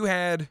you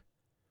had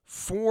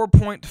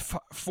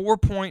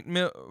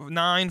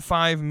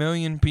 4.95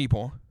 million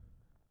people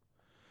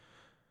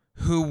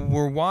who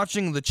were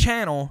watching the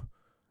channel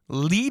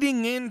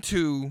leading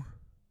into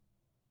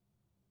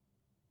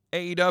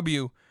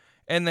AEW,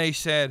 and they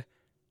said,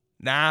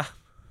 nah,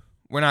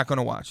 we're not going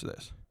to watch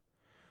this.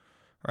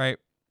 Right?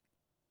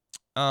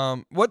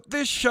 What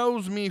this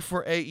shows me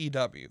for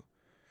AEW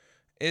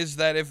is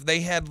that if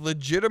they had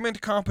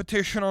legitimate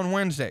competition on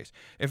Wednesdays,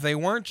 if they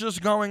weren't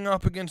just going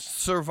up against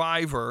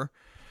Survivor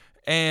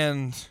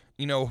and,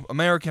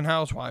 American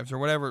Housewives or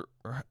whatever,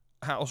 or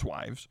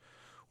Housewives,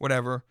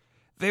 whatever,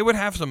 they would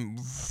have some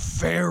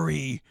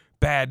very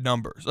bad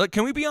numbers.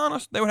 Can we be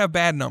honest? They would have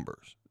bad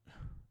numbers.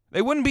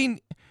 They wouldn't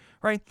be,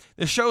 right?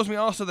 This shows me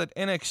also that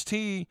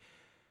NXT,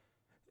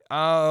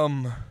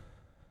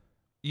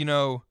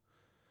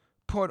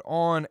 put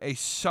on a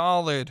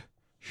solid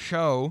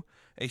show,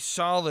 a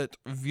solid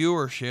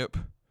viewership.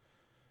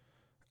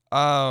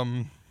 How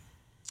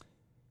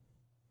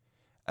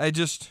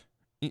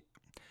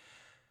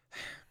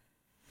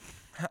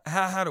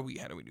do we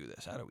do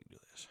this? How do we do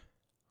this?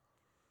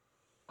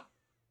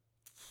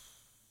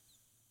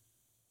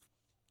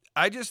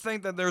 I just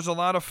think that there's a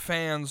lot of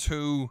fans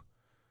who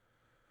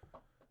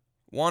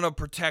want to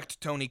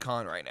protect Tony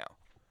Khan right now.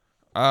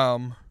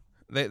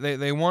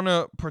 They want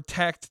to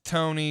protect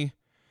Tony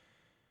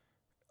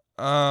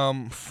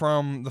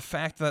from the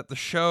fact that the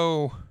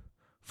show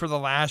for the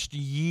last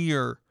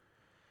year,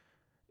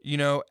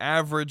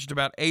 averaged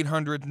about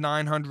 800,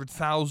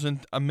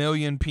 900,000, a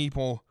million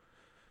people,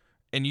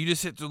 and you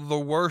just hit the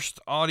worst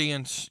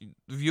audience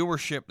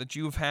viewership that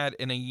you've had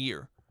in a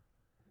year,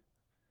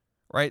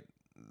 right?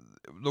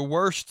 the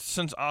worst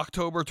since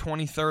October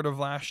 23rd of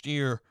last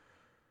year,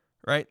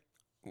 right?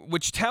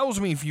 Which tells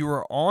me if you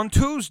were on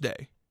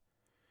Tuesday,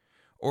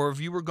 or if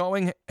you were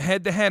going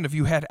head-to-head, if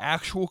you had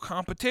actual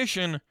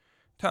competition,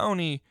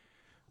 Tony,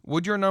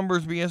 would your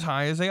numbers be as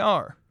high as they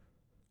are?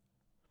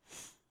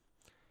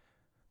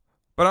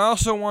 But I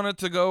also wanted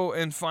to go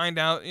and find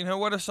out,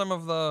 what are some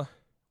of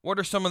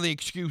the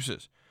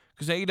excuses?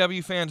 Because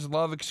AEW fans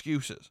love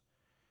excuses,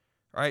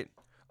 right?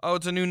 Oh,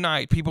 it's a new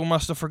night. People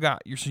must have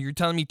forgot. You're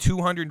telling me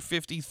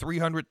 250,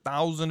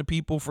 300,000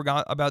 people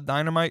forgot about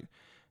Dynamite?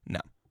 No.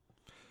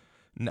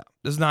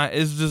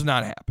 It's just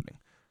not happening.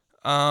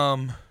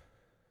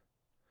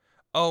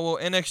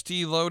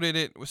 NXT loaded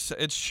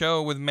its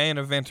show with main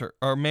eventer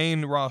or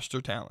main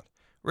roster talent.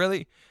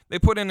 Really? They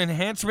put in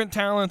enhancement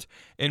talent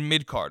and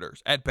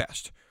mid-carders at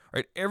best.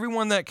 Right?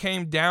 Everyone that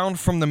came down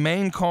from the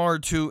main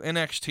card to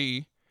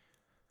NXT,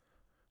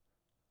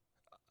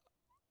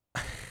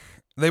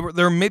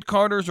 they're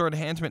mid-carders or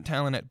enhancement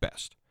talent at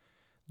best.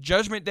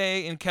 Judgment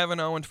Day and Kevin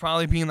Owens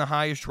probably being the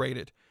highest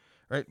rated.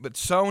 Right? But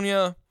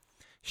Sonya,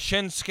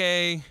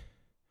 Shinsuke,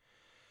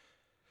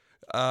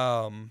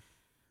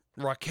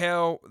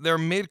 Raquel, they're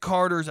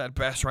mid-carders at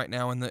best right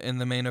now in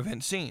the main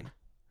event scene.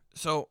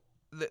 So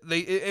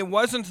it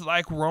wasn't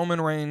like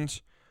Roman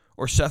Reigns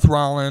or Seth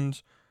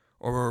Rollins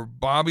or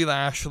Bobby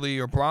Lashley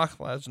or Brock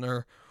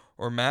Lesnar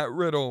or Matt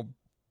Riddle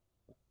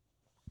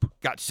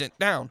got sent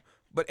down.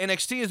 But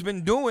NXT has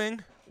been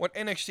doing what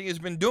NXT has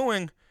been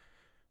doing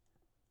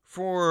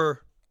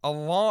for a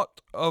lot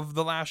of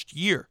the last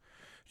year.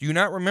 Do you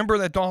not remember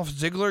that Dolph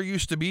Ziggler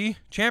used to be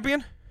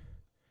champion?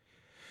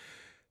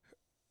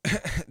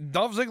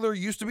 Dolph Ziggler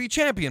used to be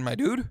champion, my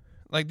dude.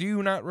 Like, do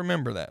you not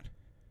remember that?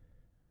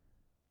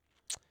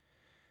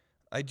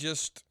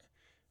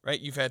 Right,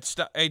 you've had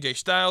AJ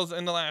Styles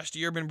in the last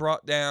year been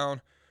brought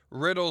down.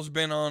 Riddle's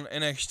been on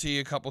NXT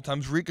a couple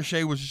times.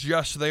 Ricochet was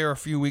just there a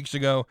few weeks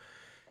ago.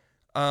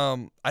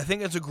 I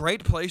think it's a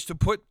great place to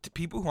put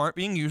people who aren't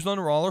being used on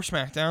Raw or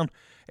SmackDown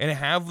and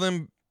have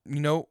them,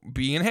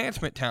 be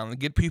enhancement talent and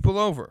get people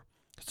over.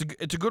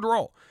 It's a good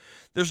role.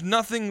 There's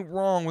nothing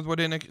wrong with what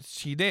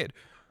NXT did,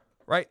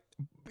 right?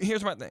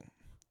 Here's my thing.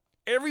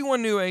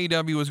 Everyone knew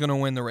AEW was going to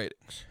win the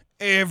ratings.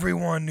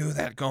 Everyone knew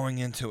that going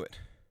into it.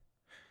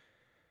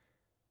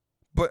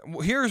 But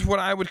here's what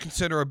I would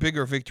consider a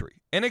bigger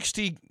victory.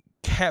 NXT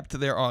kept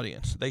their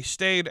audience. They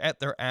stayed at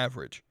their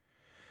average.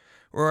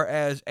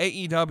 Whereas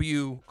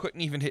AEW couldn't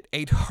even hit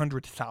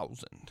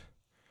 800,000.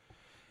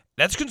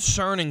 That's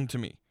concerning to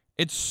me.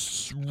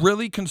 It's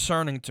really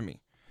concerning to me.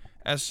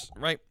 I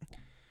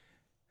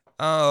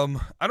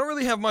don't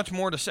really have much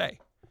more to say.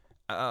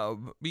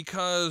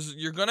 Because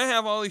you're going to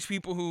have all these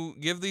people who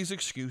give these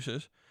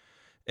excuses.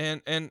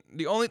 And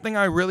the only thing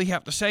I really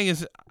have to say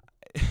is,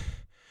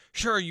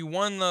 sure, you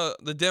won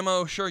the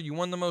demo. Sure, you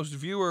won the most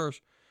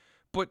viewers.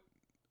 But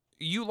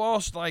you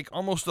lost like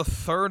almost a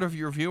third of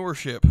your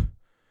viewership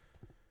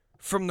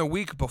from the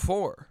week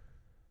before.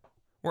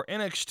 Where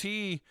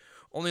NXT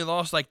only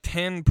lost like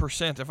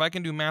 10%. If I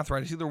can do math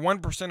right, it's either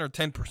 1% or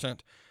 10%.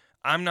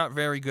 I'm not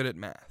very good at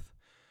math.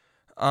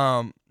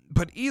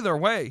 But either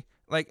way,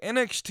 like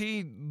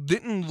NXT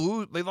didn't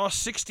lose. They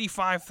lost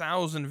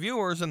 65,000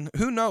 viewers, and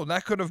who knows?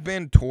 That could have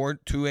been to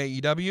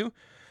AEW.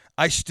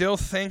 I still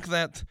think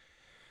that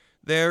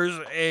there's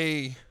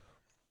a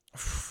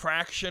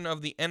fraction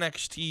of the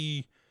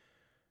NXT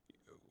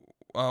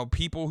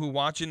people who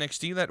watch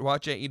NXT that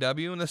watch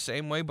AEW in the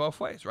same way both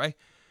ways, right?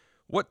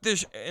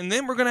 And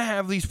then we're gonna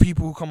have these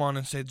people who come on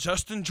and say,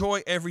 just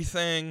enjoy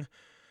everything.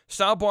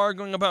 Stop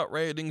arguing about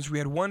ratings. We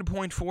had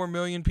 1.4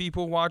 million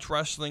people watch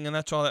wrestling, and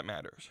that's all that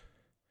matters.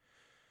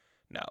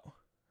 No.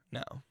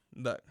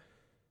 Look,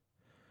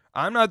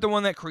 I'm not the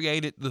one that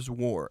created this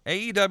war.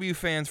 AEW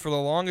fans for the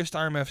longest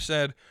time have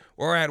said,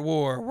 we're at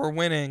war, we're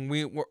winning,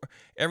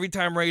 every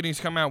time ratings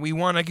come out, we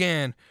won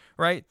again,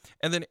 right?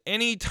 And then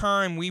any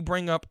time we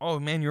bring up, oh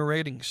man, your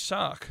ratings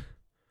suck,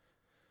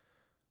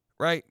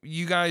 right?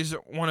 You guys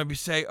want to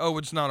say, oh,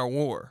 it's not a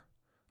war.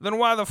 Then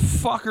why the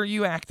fuck are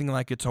you acting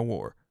like it's a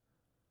war?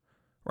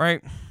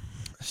 Right?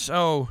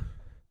 So,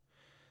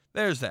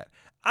 there's that.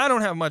 I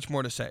don't have much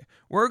more to say.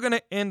 We're going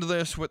to end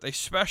this with a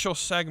special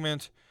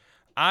segment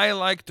I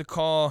like to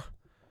call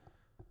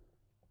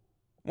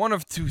one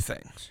of two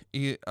things.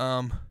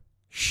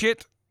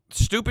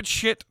 Stupid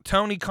shit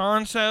Tony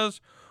Khan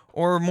says,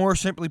 or more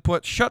simply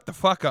put, shut the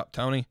fuck up,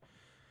 Tony.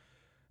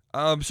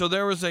 So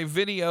there was a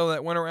video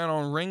that went around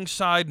on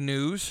Ringside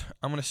News.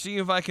 I'm going to see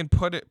if I can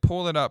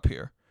pull it up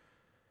here.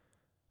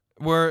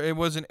 Where it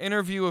was an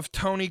interview of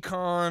Tony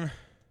Khan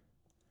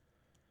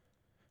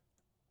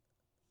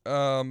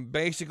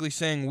basically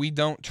saying we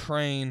don't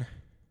train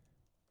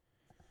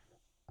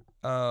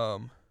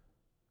so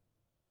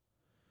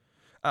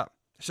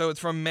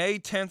it's from May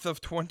 10th of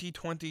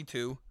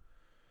 2022.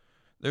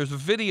 There's a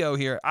video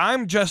here.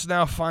 I'm just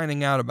now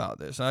finding out about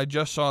this. I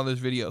just saw this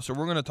video, so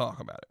we're going to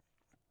talk about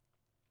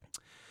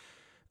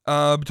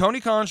it. Tony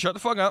Khan, shut the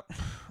fuck up.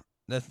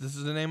 This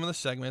is the name of the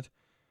segment.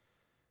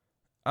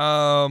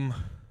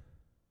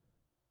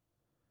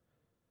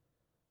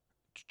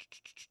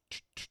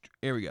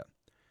 Here we go.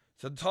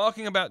 So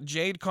talking about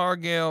Jade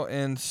Cargill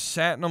and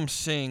Satnam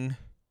Singh,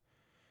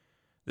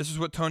 this is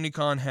what Tony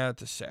Khan had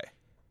to say.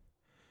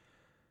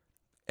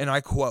 And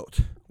I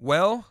quote,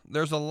 "Well,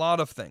 there's a lot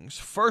of things.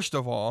 First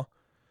of all,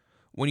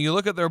 when you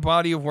look at their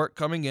body of work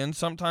coming in,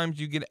 sometimes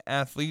you get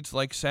athletes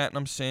like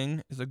Satnam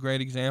Singh is a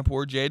great example,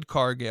 or Jade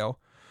Cargill,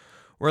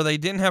 where they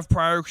didn't have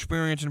prior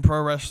experience in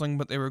pro wrestling,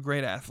 but they were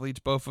great athletes.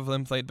 Both of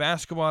them played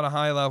basketball at a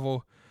high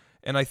level,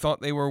 and I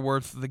thought they were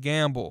worth the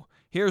gamble.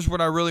 Here's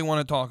what I really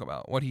want to talk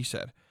about," what he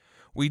said.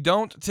 "We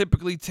don't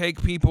typically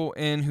take people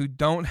in who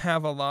don't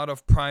have a lot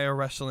of prior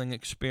wrestling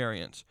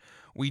experience.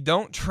 We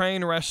don't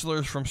train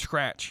wrestlers from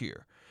scratch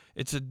here.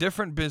 It's a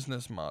different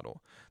business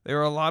model. There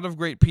are a lot of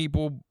great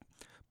people,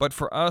 but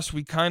for us,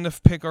 we kind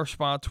of pick our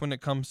spots when it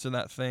comes to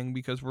that thing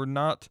because we're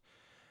not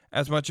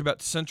as much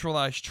about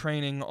centralized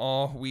training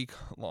all week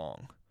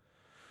long.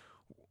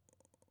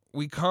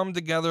 We come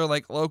together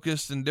like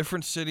locusts in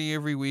different city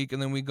every week,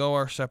 and then we go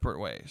our separate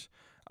ways.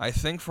 I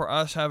think for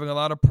us, having a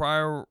lot of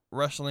prior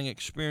wrestling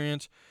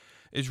experience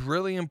is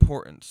really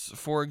important.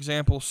 For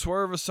example,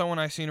 Swerve is someone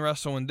I've seen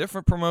wrestle in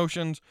different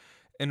promotions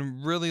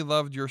and really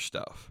loved your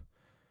stuff.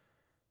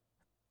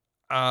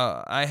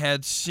 I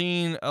had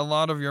seen a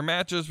lot of your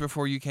matches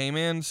before you came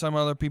in. Some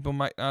other people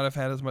might not have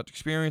had as much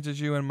experience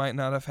as you and might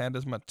not have had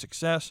as much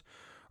success,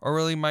 or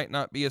really might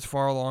not be as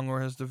far along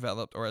or as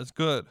developed or as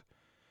good.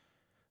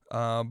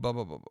 Blah, blah,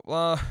 blah,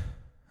 blah,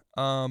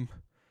 blah.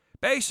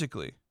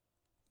 Basically,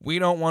 we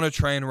don't want to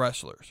train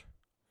wrestlers.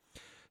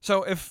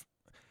 So if,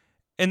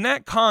 in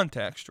that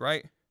context,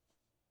 right,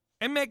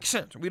 it makes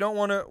sense. We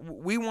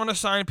want to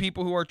sign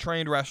people who are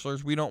trained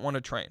wrestlers. We don't want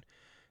to train.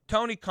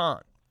 Tony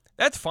Khan,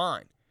 that's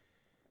fine.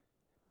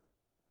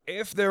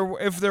 If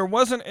there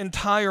wasn't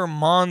entire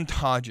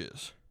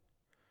montages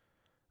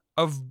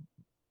of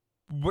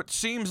what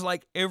seems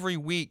like every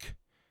week,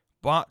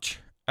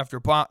 botch after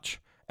botch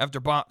after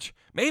botch,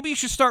 maybe you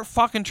should start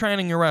fucking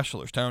training your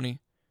wrestlers, Tony.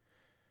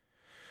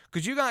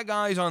 Because you got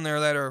guys on there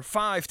that are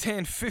 5,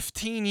 10,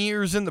 15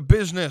 years in the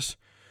business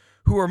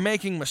who are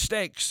making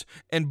mistakes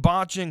and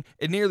botching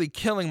and nearly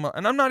killing.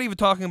 And I'm not even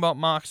talking about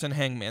Mox and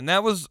Hangman.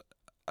 That was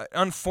an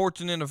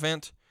unfortunate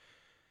event.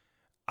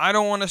 I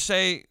don't want to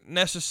say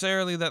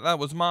necessarily that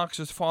was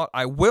Mox's fault.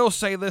 I will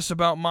say this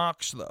about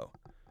Mox, though.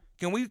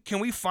 Can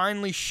we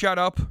finally shut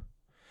up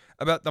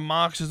about the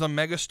Mox is a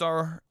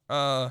megastar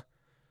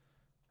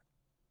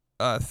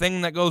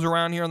thing that goes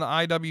around here on the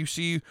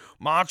IWC?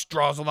 Mox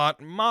draws a lot.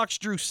 Mox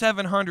drew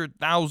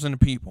 700,000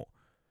 people.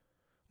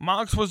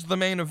 Mox was the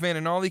main event,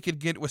 and all he could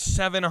get was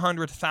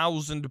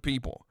 700,000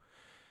 people.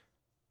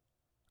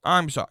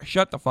 I'm sorry.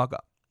 Shut the fuck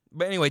up.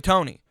 But anyway,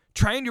 Tony,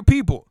 train your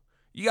people.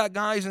 You got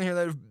guys in here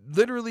that have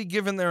literally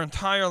given their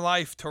entire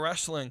life to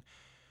wrestling,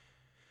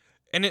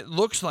 and it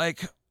looks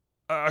like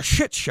a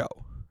shit show.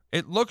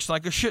 It looks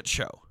like a shit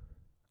show.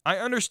 I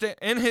understand.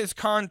 In his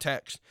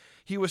context,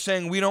 he was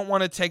saying we don't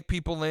want to take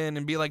people in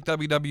and be like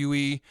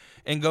WWE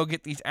and go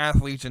get these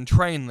athletes and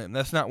train them.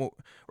 That's not what,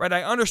 right?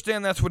 I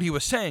understand that's what he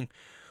was saying,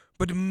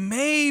 but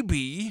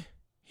maybe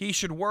he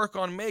should work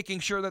on making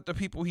sure that the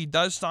people he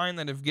does sign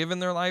that have given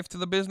their life to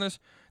the business,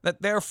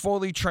 that they're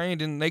fully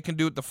trained and they can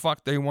do what the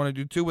fuck they want to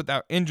do too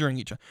without injuring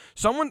each other.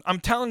 I'm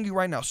telling you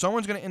right now,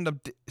 someone's going to end up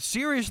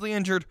seriously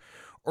injured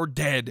or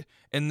dead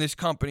in this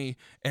company,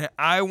 and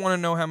I want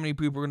to know how many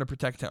people are going to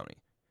protect Tony.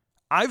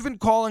 I've been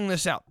calling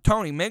this out.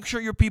 Tony, make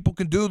sure your people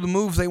can do the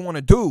moves they want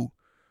to do.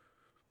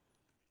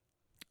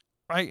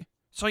 Right?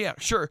 So yeah,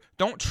 sure,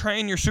 don't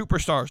train your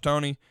superstars,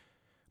 Tony,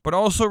 but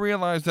also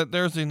realize that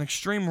there's an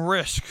extreme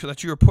risk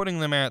that you are putting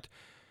them at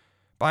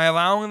by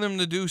allowing them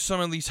to do some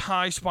of these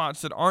high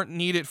spots that aren't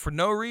needed for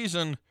no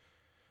reason.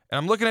 And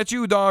I'm looking at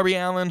you, Darby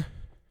Allin,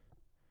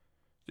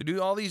 to do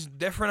all these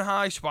different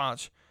high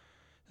spots.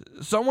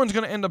 Someone's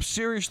going to end up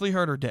seriously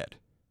hurt or dead.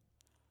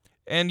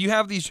 And you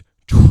have these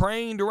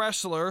trained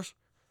wrestlers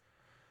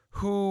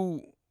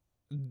who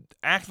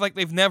act like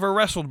they've never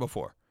wrestled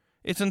before.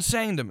 It's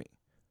insane to me.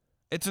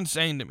 It's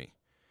insane to me.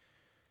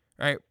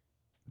 Right?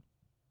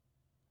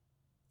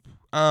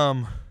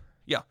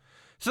 Yeah.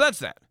 So that's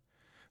that.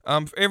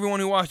 For everyone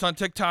who watched on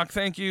TikTok,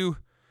 thank you.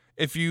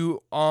 If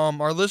you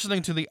are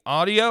listening to the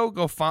audio,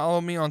 go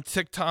follow me on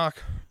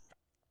TikTok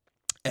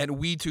at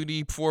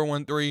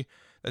We2Deep413.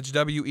 That's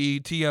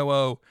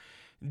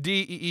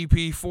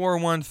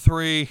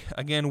WeTooDeep413.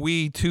 Again,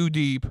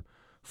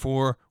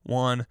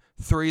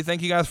 We2Deep413.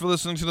 Thank you guys for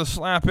listening to the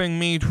Slapping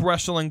Meat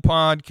Wrestling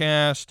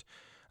Podcast.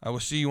 I will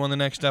see you on the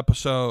next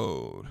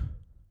episode.